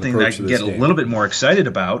finally is taking an something that I approach to can this get a game? little bit more excited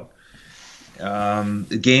about.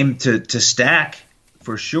 The game to stack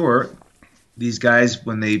for sure. These guys,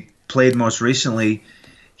 when they played most recently,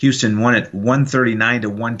 Houston won at 139 to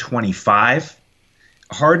 125.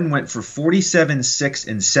 Harden went for 47, 6,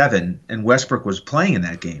 and 7, and Westbrook was playing in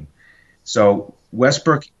that game. So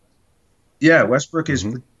Westbrook is,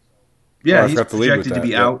 Oh, I he's forgot to lead with projected to that. be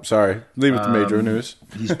Yep. out. Sorry. Lead with the major news.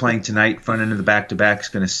 He's playing tonight, front end of the back-to-back. Is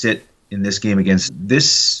going to sit in this game against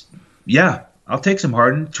this. Yeah, I'll take some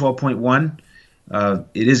Harden, 12.1.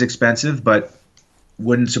 It is expensive, but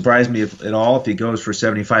wouldn't surprise me at all if he goes for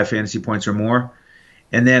 75 fantasy points or more.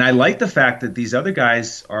 And then I like the fact that these other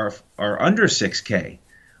guys are under 6K,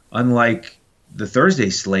 unlike the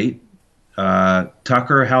Thursday slate.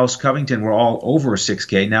 Tucker, House, Covington were all over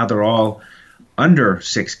 6K. Now they're all under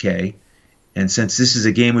 6K. And since this is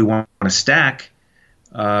a game we want to stack,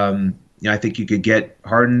 I think you could get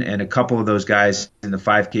Harden and a couple of those guys in the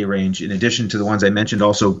 5K range, in addition to the ones I mentioned.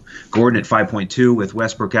 Also, Gordon at 5.2 with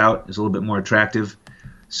Westbrook out is a little bit more attractive.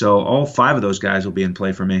 So all 5 of those guys will be in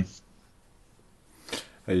play for me.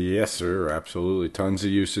 Yes, sir. Absolutely. Tons of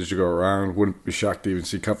usage to go around. Wouldn't be shocked to even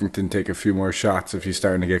see Covington take a few more shots if he's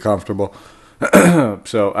starting to get comfortable.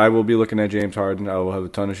 So I will be looking at James Harden. I will have a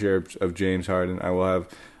ton of shares of James Harden. I will have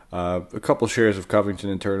a couple shares of Covington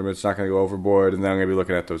in tournaments. Not going to go overboard. And then I'm going to be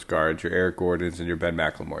looking at those guards, your Eric Gordons and your Ben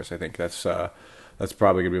McLemores. I think that's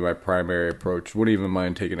probably going to be my primary approach. Wouldn't even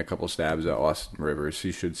mind taking a couple stabs at Austin Rivers.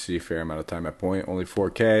 He should see a fair amount of time at point. Only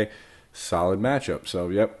 4K. Solid matchup. So,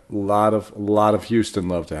 yep, a lot of Houston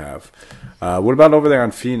love to have. What about over there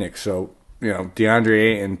on Phoenix? So,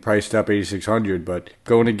 DeAndre Ayton priced up 8,600, but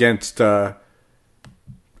going against a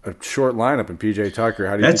short lineup in PJ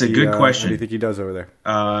Tucker. That's a good question. How do you think he does over there?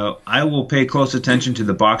 I will pay close attention to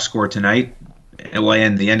the box score tonight.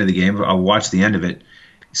 And the end of the game. I'll watch the end of it.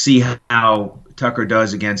 See how Tucker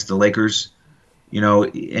does against the Lakers.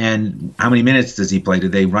 And how many minutes does he play?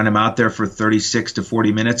 Did they run him out there for 36 to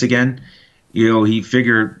 40 minutes again? He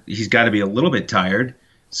figured he's got to be a little bit tired,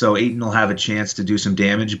 so Ayton will have a chance to do some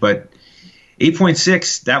damage. But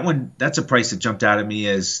 8.6, that's a price that jumped out at me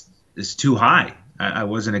as too high. I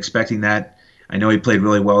wasn't expecting that. I know he played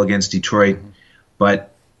really well against Detroit,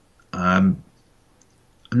 but I'm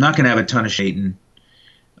not going to have a ton of Ayton.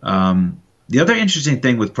 The other interesting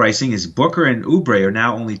thing with pricing is Booker and Oubre are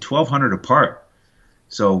now only 1,200 apart.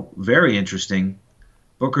 So very interesting.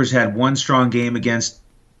 Booker's had one strong game against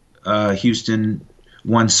Houston,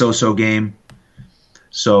 one so-so game.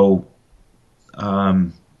 So,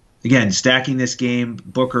 again, stacking this game,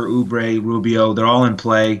 Booker, Oubre, Rubio, they're all in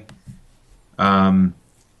play. None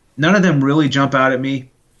of them really jump out at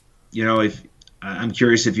me. If I'm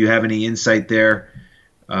curious if you have any insight there.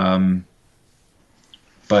 But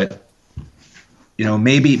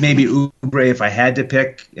maybe Oubre if I had to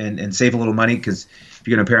pick and save a little money, because if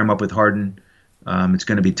you're going to pair him up with Harden, it's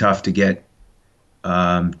going to be tough to get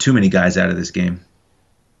too many guys out of this game.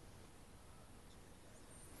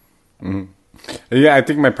 Mm-hmm. Yeah, I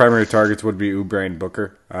think my primary targets would be Oubre and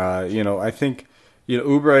Booker. I think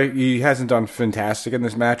Oubre, he hasn't done fantastic in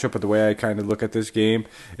this matchup, but the way I kind of look at this game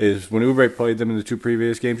is when Oubre played them in the 2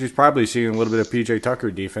 previous games, he's probably seeing a little bit of PJ Tucker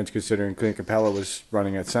defense, considering Clint Capella was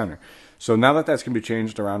running at center. So now that's going to be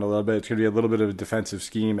changed around a little bit. It's going to be a little bit of a defensive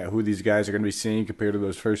scheme at who these guys are going to be seeing compared to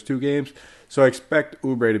those first 2 games. So I expect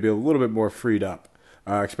Oubre to be a little bit more freed up,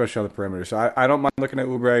 especially on the perimeter. So I don't mind looking at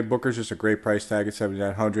Oubre. Booker's just a great price tag at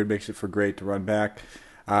 7,900, makes it for great to run back.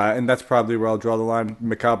 And that's probably where I'll draw the line.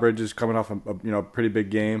 Mikal Bridges is coming off a pretty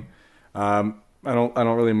big game. I don't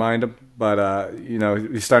really mind him, but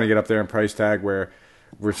he's starting to get up there in price tag where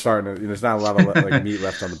we're starting to. There's not a lot of meat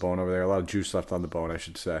left on the bone over there. A lot of juice left on the bone, I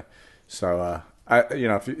should say. So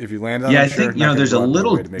if you land on, I think there's a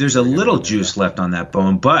little juice left on that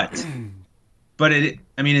bone, but it's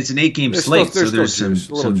an 8-game slate, so there's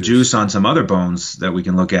some juice on some other bones that we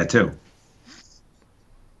can look at too.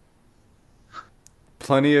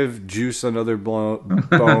 Plenty of juice on other bones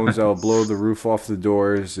that'll blow the roof off the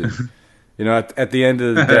doors. And, at the end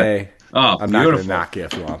of the day, I'm not going to knock you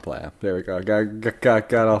if you want to play them. There we go.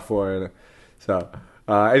 Got all 4 in it. So,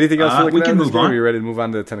 anything else you're looking we at can in this move game? on. Are you ready to move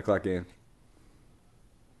on to the 10 o'clock game?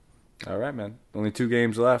 All right, man. Only 2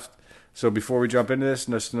 games left. So before we jump into this,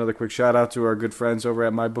 just another quick shout out to our good friends over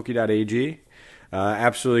at mybookie.ag.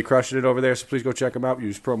 Absolutely crushing it over there, so please go check them out.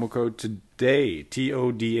 Use promo code TODAY,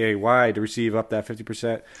 TODAY, to receive up that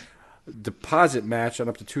 50% deposit match on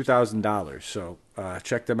up to $2,000. So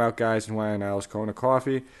check them out, guys. And Hawaiian Isles Kona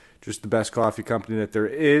Coffee, just the best coffee company that there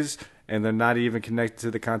is, and they're not even connected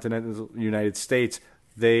to the continental United States.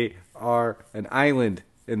 They are an island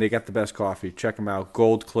and they got the best coffee. Check them out.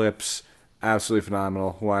 Gold Clips, absolutely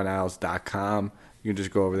phenomenal. HawaiianIsles.com. You can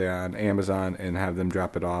just go over there on Amazon and have them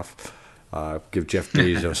drop it off. Give Jeff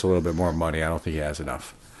Bezos a little bit more money. I don't think he has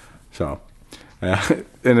enough. So, and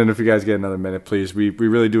then if you guys get another minute, please, we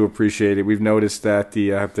really do appreciate it. We've noticed that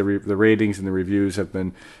the ratings and the reviews have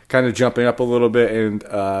been kind of jumping up a little bit,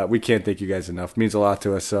 and we can't thank you guys enough. It means a lot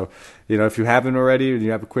to us. So, if you haven't already and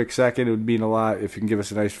you have a quick second, it would mean a lot if you can give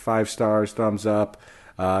us a nice 5 stars, thumbs up.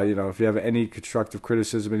 If you have any constructive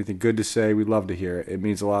criticism, anything good to say, we'd love to hear it. It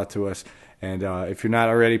means a lot to us. And if you're not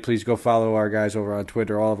already, please go follow our guys over on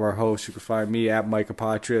Twitter, all of our hosts. You can find me at Mike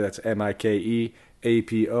Apotria. That's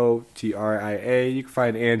MikeApotria. You can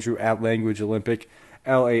find Andrew at Language Olympic,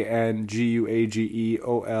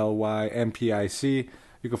 LanguageOlympic.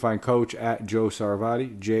 You can find Coach at Joe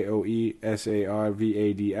Sarvadi,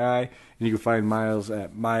 JoeSarvadi. And you can find Miles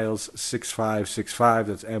at Miles6565.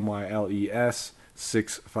 That's MYLES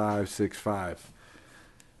 6565.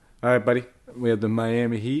 All right, buddy. We have the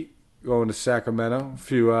Miami Heat going to Sacramento.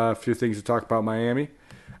 A few things to talk about Miami.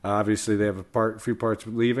 Obviously, they have a few parts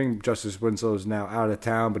leaving. Justice Winslow is now out of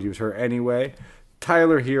town, but he was hurt anyway.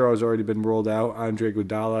 Tyler Hero has already been rolled out. Andre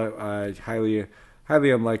Iguodala,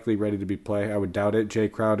 highly unlikely ready to be play. I would doubt it. Jay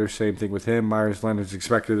Crowder, same thing with him. Myers Leonard's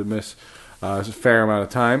expected to miss a fair amount of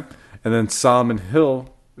time. And then Solomon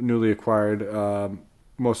Hill, newly acquired,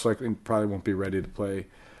 most likely probably won't be ready to play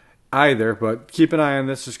either, but keep an eye on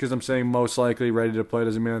this. Just because I'm saying most likely ready to play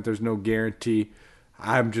doesn't mean that there's no guarantee.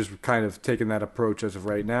 I'm just kind of taking that approach as of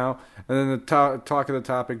right now. And then the talk of the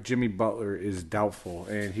topic, Jimmy Butler is doubtful,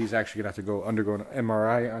 and he's actually going to have to undergo an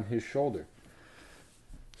MRI on his shoulder.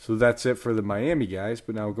 So that's it for the Miami guys.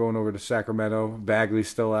 But now going over to Sacramento, Bagley's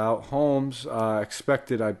still out. Holmes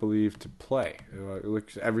expected, I believe, to play.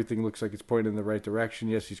 Everything looks like it's pointing in the right direction.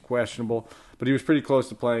 Yes, he's questionable, but he was pretty close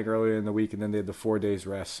to playing earlier in the week, and then they had the 4 days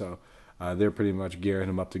rest, so they're pretty much gearing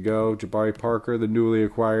him up to go. Jabari Parker, the newly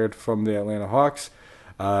acquired from the Atlanta Hawks,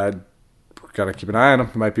 got to keep an eye on him.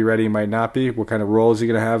 He might be ready, he might not be. What kind of role is he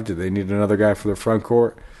going to have? Do they need another guy for the front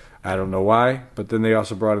court? I don't know why, but then they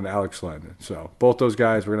also brought in Alex Len. So both those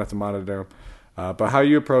guys, we're going to have to monitor them. But how are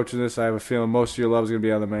you approaching this? I have a feeling most of your love is going to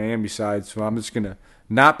be on the Miami side, so I'm just going to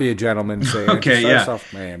not be a gentleman and say, okay, yeah.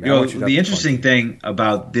 Off Miami. The interesting thing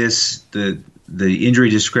about this, the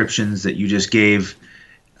injury descriptions that you just gave,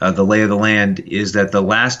 the lay of the land, is that the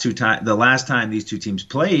last time these two teams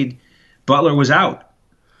played, Butler was out,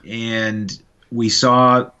 and we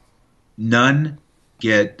saw Nunn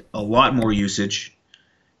get a lot more usage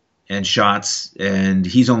and shots, and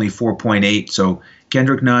he's only 4.8. So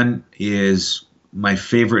Kendrick Nunn is my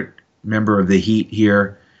favorite member of the Heat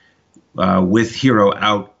here, with Hero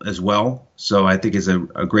out as well. So I think it's a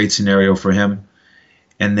great scenario for him.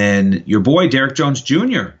 And then your boy Derek Jones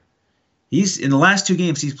Jr. He's in the last 2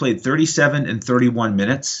 games he's played 37 and 31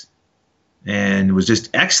 minutes, and was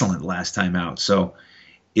just excellent last time out. So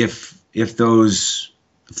if those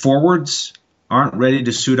forwards aren't ready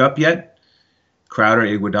to suit up yet, Crowder,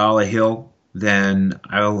 Iguodala, Hill, then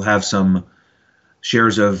I'll have some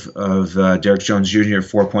shares of Derek Jones Jr. at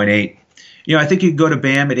 4.8. I think you could go to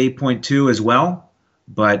Bam at 8.2 as well,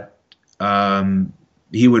 but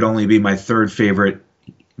he would only be my third favorite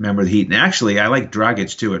member of the Heat. And actually, I like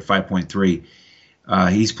Dragic too at 5.3.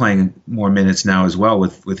 He's playing more minutes now as well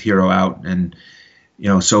with Hero out, and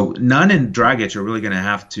so Nunn and Dragic are really going to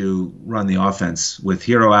have to run the offense with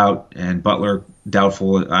Hero out and Butler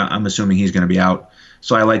doubtful. I'm assuming he's going to be out.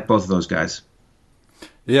 So I like both of those guys.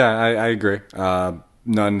 Yeah, I agree.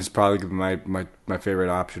 Nunn is probably my favorite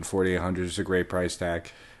option. 4,800 is a great price tag.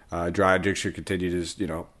 Dragic should continue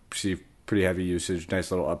to see pretty heavy usage. Nice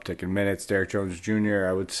little uptick in minutes. Derek Jones Jr.,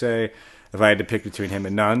 I would say, if I had to pick between him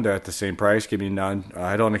and Nunn, they're at the same price. Give me Nunn.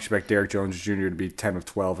 I don't expect Derek Jones Jr. to be 10 of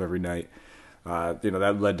 12 every night.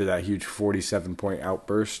 That led to that huge 47-point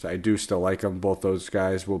outburst. I do still like them. Both those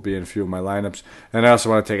guys will be in a few of my lineups. And I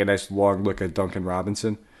also want to take a nice long look at Duncan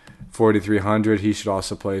Robinson. 4,300. He should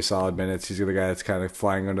also play solid minutes. He's the guy that's kind of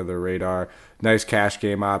flying under the radar. Nice cash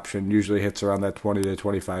game option. Usually hits around that 20 to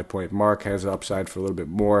 25-point mark. Has an upside for a little bit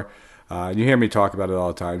more. You hear me talk about it all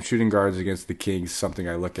the time. Shooting guards against the Kings is something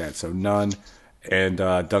I look at. So Nunn and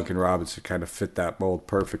Duncan Robinson kind of fit that mold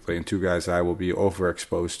perfectly, and two guys I will be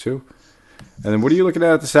overexposed to. And then what are you looking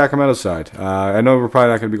at the Sacramento side? I know we're probably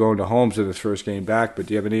not going to be going to Holmes in his first game back, but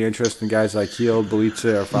do you have any interest in guys like Hield,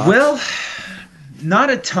 Bjelica, or Fox? Well, not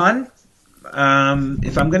a ton.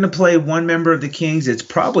 If I'm going to play one member of the Kings, it's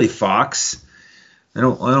probably Fox. I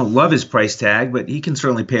don't love his price tag, but he can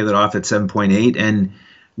certainly pay that off at 7.8. And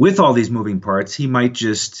with all these moving parts, he might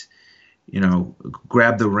just,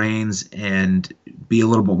 grab the reins and be a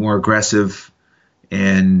little bit more aggressive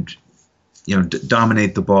and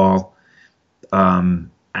dominate the ball. I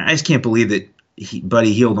just can't believe that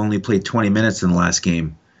Buddy Hield only played 20 minutes in the last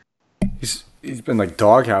game. He's been like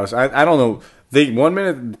doghouse. I don't know. 1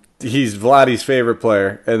 minute he's Vladdy's favorite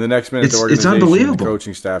player, and the next minute the organization, it's unbelievable. The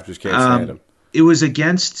coaching staff just can't stand him. It was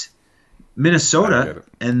against Minnesota,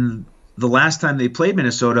 and the last time they played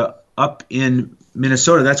Minnesota up in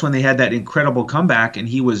Minnesota, that's when they had that incredible comeback, and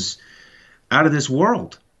he was out of this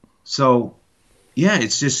world. So, yeah,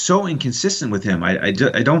 it's just so inconsistent with him. I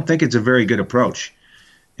don't think it's a very good approach,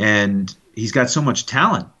 and he's got so much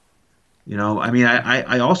talent.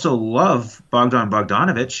 I also love Bogdan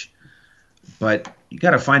Bogdanovic, but you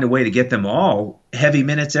got to find a way to get them all heavy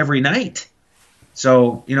minutes every night.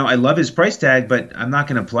 So, I love his price tag, but I'm not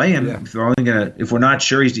going to play him if we're not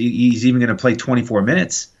sure he's even going to play 24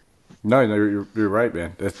 minutes. No, you're right,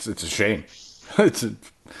 man. It's a shame.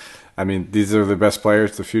 These are the best players.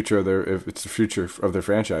 It's the future of their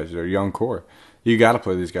franchise. Their young core. You got to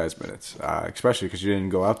play these guys minutes, especially because you didn't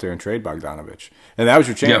go out there and trade Bogdanovic, and that was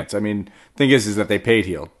your chance. Yep. Thing is that they paid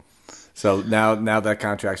Hield, so now that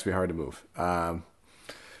contract's be hard to move.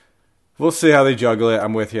 We'll see how they juggle it.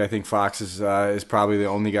 I'm with you. I think Fox is probably the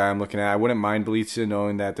only guy I'm looking at. I wouldn't mind Bjelica,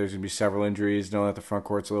 knowing that there's going to be several injuries, knowing that the front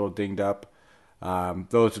court's a little dinged up.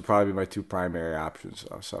 Those would probably be my two primary options.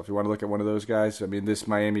 So if you want to look at one of those guys, this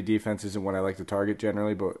Miami defense isn't one I like to target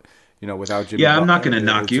generally, but without Jimmy. Yeah, I'm not going to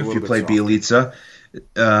knock you if you play Bjelica,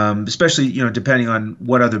 especially depending on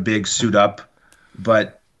what other bigs suit up.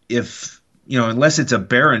 But if unless it's a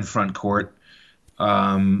barren front court,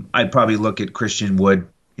 I'd probably look at Christian Wood.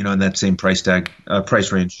 In that same price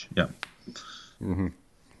range. Yeah. Mm-hmm.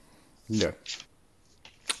 Yeah.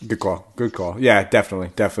 Good call. Yeah, definitely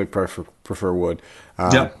prefer Wood.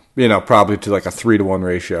 Probably to like a 3-to-1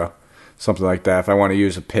 ratio, something like that. If I want to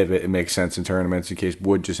use a pivot, it makes sense in tournaments in case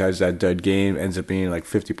Wood just has that dud game, ends up being like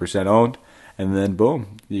 50% owned, and then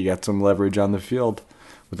boom, you got some leverage on the field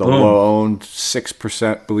with a low-owned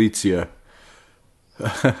 6% Bjelica.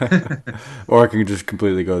 Or it can just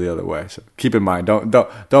completely go the other way. So keep in mind,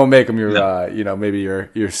 don't make him your maybe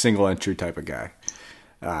your single entry type of guy.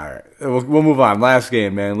 All right, we'll move on. Last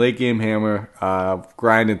game, man, late game hammer,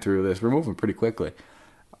 grinding through this. We're moving pretty quickly.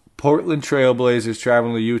 Portland Trailblazers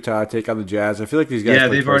traveling to Utah, take on the Jazz. I feel like these guys. Yeah,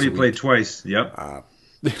 they've already played twice. Yep.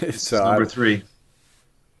 So number 3.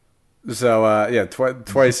 So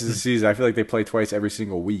twice this season. I feel like they play twice every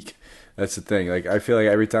single week. That's the thing. Like I feel like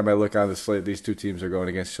every time I look on the slate, these two teams are going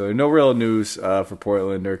against each other. No real news for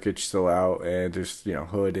Portland. Nurkic still out, and there's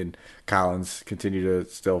Hood and Collins continue to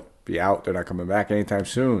still be out. They're not coming back anytime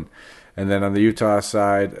soon. And then on the Utah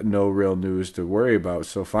side, no real news to worry about.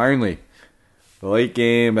 So finally, the late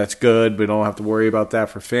game. That's good. We don't have to worry about that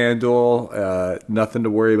for FanDuel. Nothing to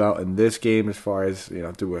worry about in this game as far as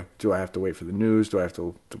do I have to wait for the news? Do I have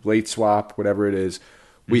to late swap? Whatever it is,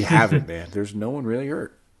 we haven't, man. There's no one really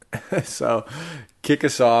hurt. So, kick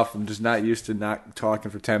us off. I'm just not used to not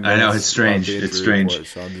talking for 10 minutes. I know, it's strange. Report,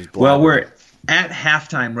 so well, we're at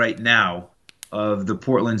halftime right now of the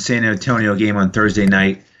Portland-San Antonio game on Thursday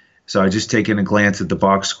night. So I just taken a glance at the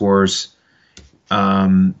box scores.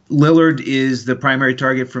 Lillard is the primary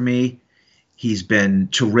target for me. He's been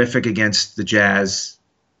terrific against the Jazz.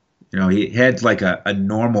 He had like a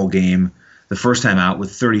normal game the first time out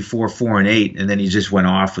with 34, 4, and 8, and then he just went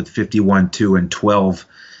off with 51, 2, and 12.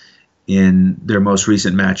 In their most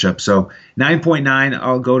recent matchup. So 9.9,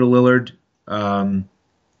 I'll go to Lillard. And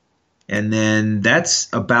then that's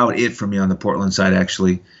about it for me on the Portland side,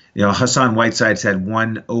 actually. Hassan Whiteside's had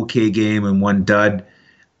one okay game and one dud.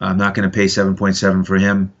 I'm not going to pay 7.7 for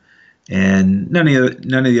him. And none of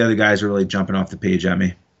the other guys are really jumping off the page at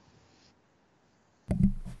me.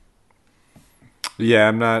 Yeah,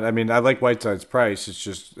 I'm not. I like Whiteside's price. It's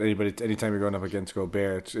just anytime you're going up against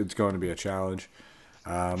Gobert, it's going to be a challenge.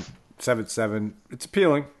 7-7. It's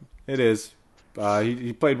appealing. It is.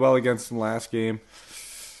 He played well against them last game.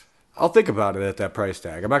 I'll think about it at that price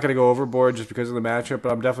tag. I'm not going to go overboard just because of the matchup,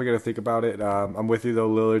 but I'm definitely going to think about it. I'm with you though.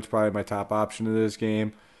 Lillard's probably my top option in this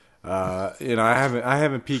game. I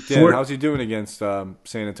haven't peeked in. How's he doing against San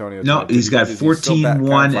Antonio? No, he's got 14,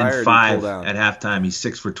 1, and 5 at halftime. He's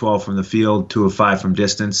 6 for 12 from the field, 2 of 5 from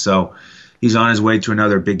distance. So he's on his way to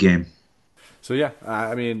another big game. So, yeah,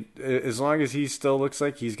 as long as he still looks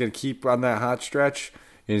like he's going to keep on that hot stretch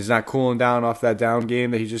and he's not cooling down off that down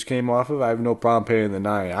game that he just came off of, I have no problem paying the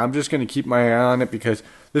 9. I'm just going to keep my eye on it because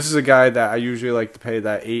this is a guy that I usually like to pay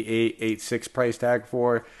that 8.8, 8.6 price tag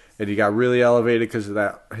for, and he got really elevated because of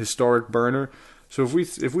that historic burner. So if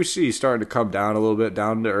we see he's starting to come down a little bit,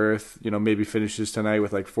 down to earth, maybe finishes tonight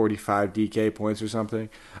with like 45 DK points or something,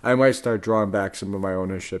 I might start drawing back some of my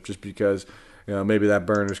ownership just because – maybe that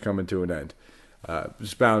burner's coming to an end.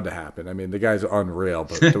 It's bound to happen. I mean, the guy's unreal,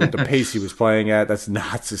 but the pace he was playing at, that's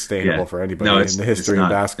not sustainable for anybody in the history of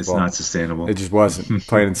basketball. It's not sustainable. It just wasn't,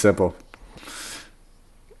 plain and simple.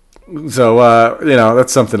 So,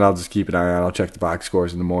 that's something I'll just keep an eye on. I'll check the box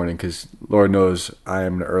scores in the morning because Lord knows I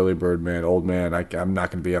am an early bird man, old man. I'm not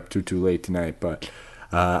going to be up too late tonight, but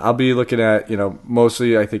I'll be looking at,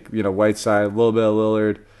 mostly I think, Whiteside, a little bit of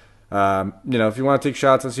Lillard. If you want to take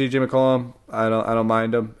shots on CJ McCollum, I don't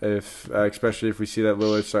mind them. Especially if we see that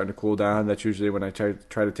Lillard's starting to cool down, that's usually when I try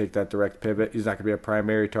to take that direct pivot. He's not going to be a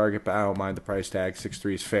primary target, but I don't mind the price tag.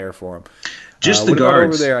 6'3" is fair for him. Just the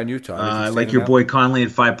guards over there on Utah. I like your boy Conley at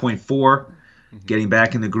 5.4, getting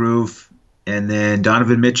back in the groove, and then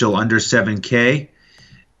Donovan Mitchell under 7K.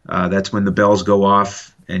 That's when the bells go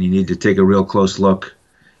off, and you need to take a real close look.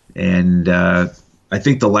 And I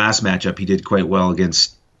think the last matchup he did quite well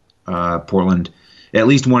against Portland. At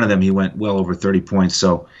least one of them, he went well over 30 points.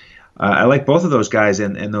 So I like both of those guys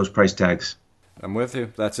and those price tags. I'm with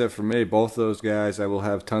you. That's it for me. Both those guys, I will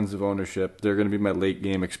have tons of ownership. They're going to be my late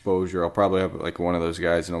game exposure. I'll probably have like one of those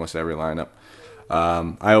guys in almost every lineup.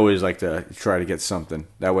 I always like to try to get something.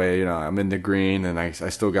 That way, I'm in the green and I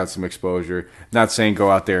still got some exposure. Not saying go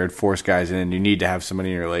out there and force guys in. You need to have somebody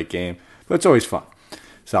in your late game, but it's always fun.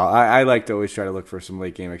 So I like to always try to look for some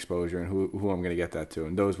late game exposure and who I'm going to get that to.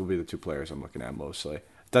 And those will be the two players I'm looking at mostly.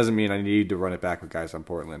 Doesn't mean I need to run it back with guys on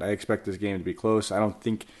Portland. I expect this game to be close. I don't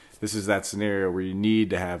think this is that scenario where you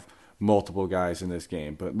need to have multiple guys in this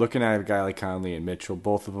game. But looking at a guy like Conley and Mitchell,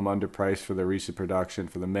 both of them underpriced for their recent production,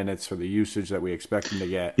 for the minutes, for the usage that we expect them to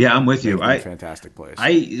get. Yeah, I'm with you. Fantastic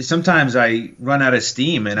plays. Sometimes I run out of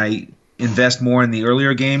steam and I invest more in the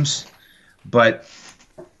earlier games, but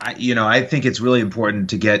I think it's really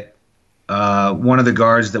important to get one of the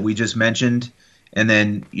guards that we just mentioned, and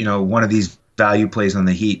then one of these value plays on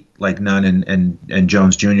the Heat like Nunn and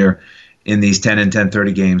Jones Jr. in these 10 and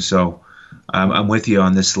 10:30 games. So I'm with you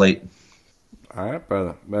on this slate. All right,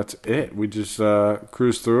 brother. That's it. We just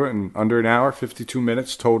cruised through it in under an hour, 52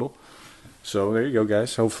 minutes total. So there you go,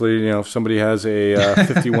 guys. Hopefully, if somebody has a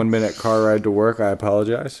 51-minute car ride to work, I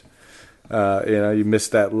apologize. You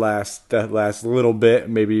missed that last little bit.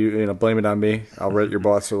 Maybe blame it on me. I'll write your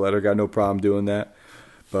boss a letter. Got no problem doing that.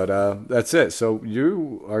 But that's it. So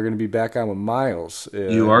you are going to be back on with Miles.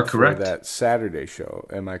 You are correct. For that Saturday show.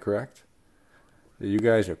 Am I correct? You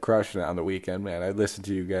guys are crushing it on the weekend, man. I listen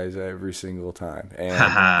to you guys every single time.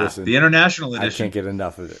 And listen, the international edition. I can't get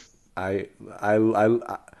enough of it. I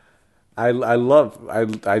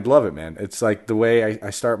love it, man. It's like the way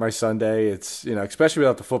I start my Sunday. It's especially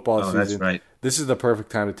without the football season. That's right. This is the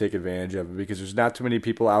perfect time to take advantage of it because there's not too many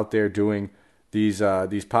people out there doing these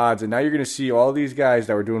pods, and now you're going to see all these guys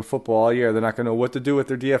that were doing football all year. They're not going to know what to do with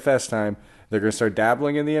their DFS time. They're going to start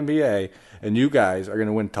dabbling in the NBA, and you guys are going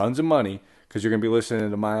to win tons of money because you're going to be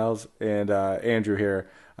listening to Miles and Andrew here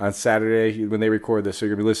on Saturday when they record this. So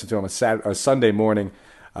you're going to be listening to them on Sunday morning.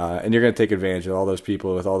 And you're going to take advantage of all those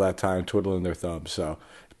people with all that time twiddling their thumbs. So,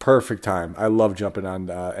 perfect time. I love jumping on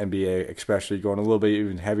NBA, especially going a little bit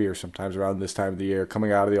even heavier sometimes around this time of the year,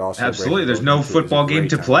 coming out of the All-Star break. Absolutely. There's no football game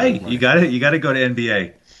to play. You got to go to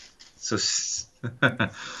NBA. So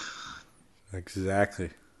exactly.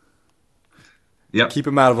 Yep. Keep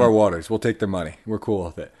them out of our waters. We'll take their money. We're cool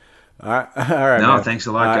with it. All right. No, man. Thanks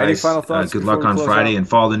a lot, guys. Any final thoughts? Good luck on Friday and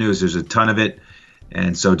follow the news. There's a ton of it.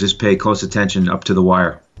 And so just pay close attention up to the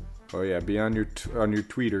wire. Oh yeah, be on your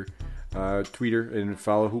Twitter, and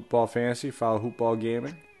follow Hoopball Fantasy, follow Hoopball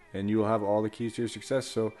Gaming, and you will have all the keys to your success.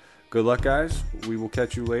 So good luck, guys. We will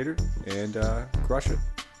catch you later, and crush it.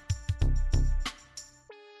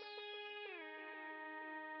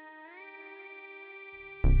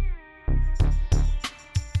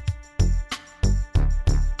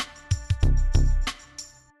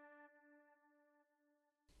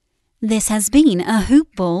 This has been a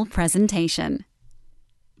Hoop Ball presentation.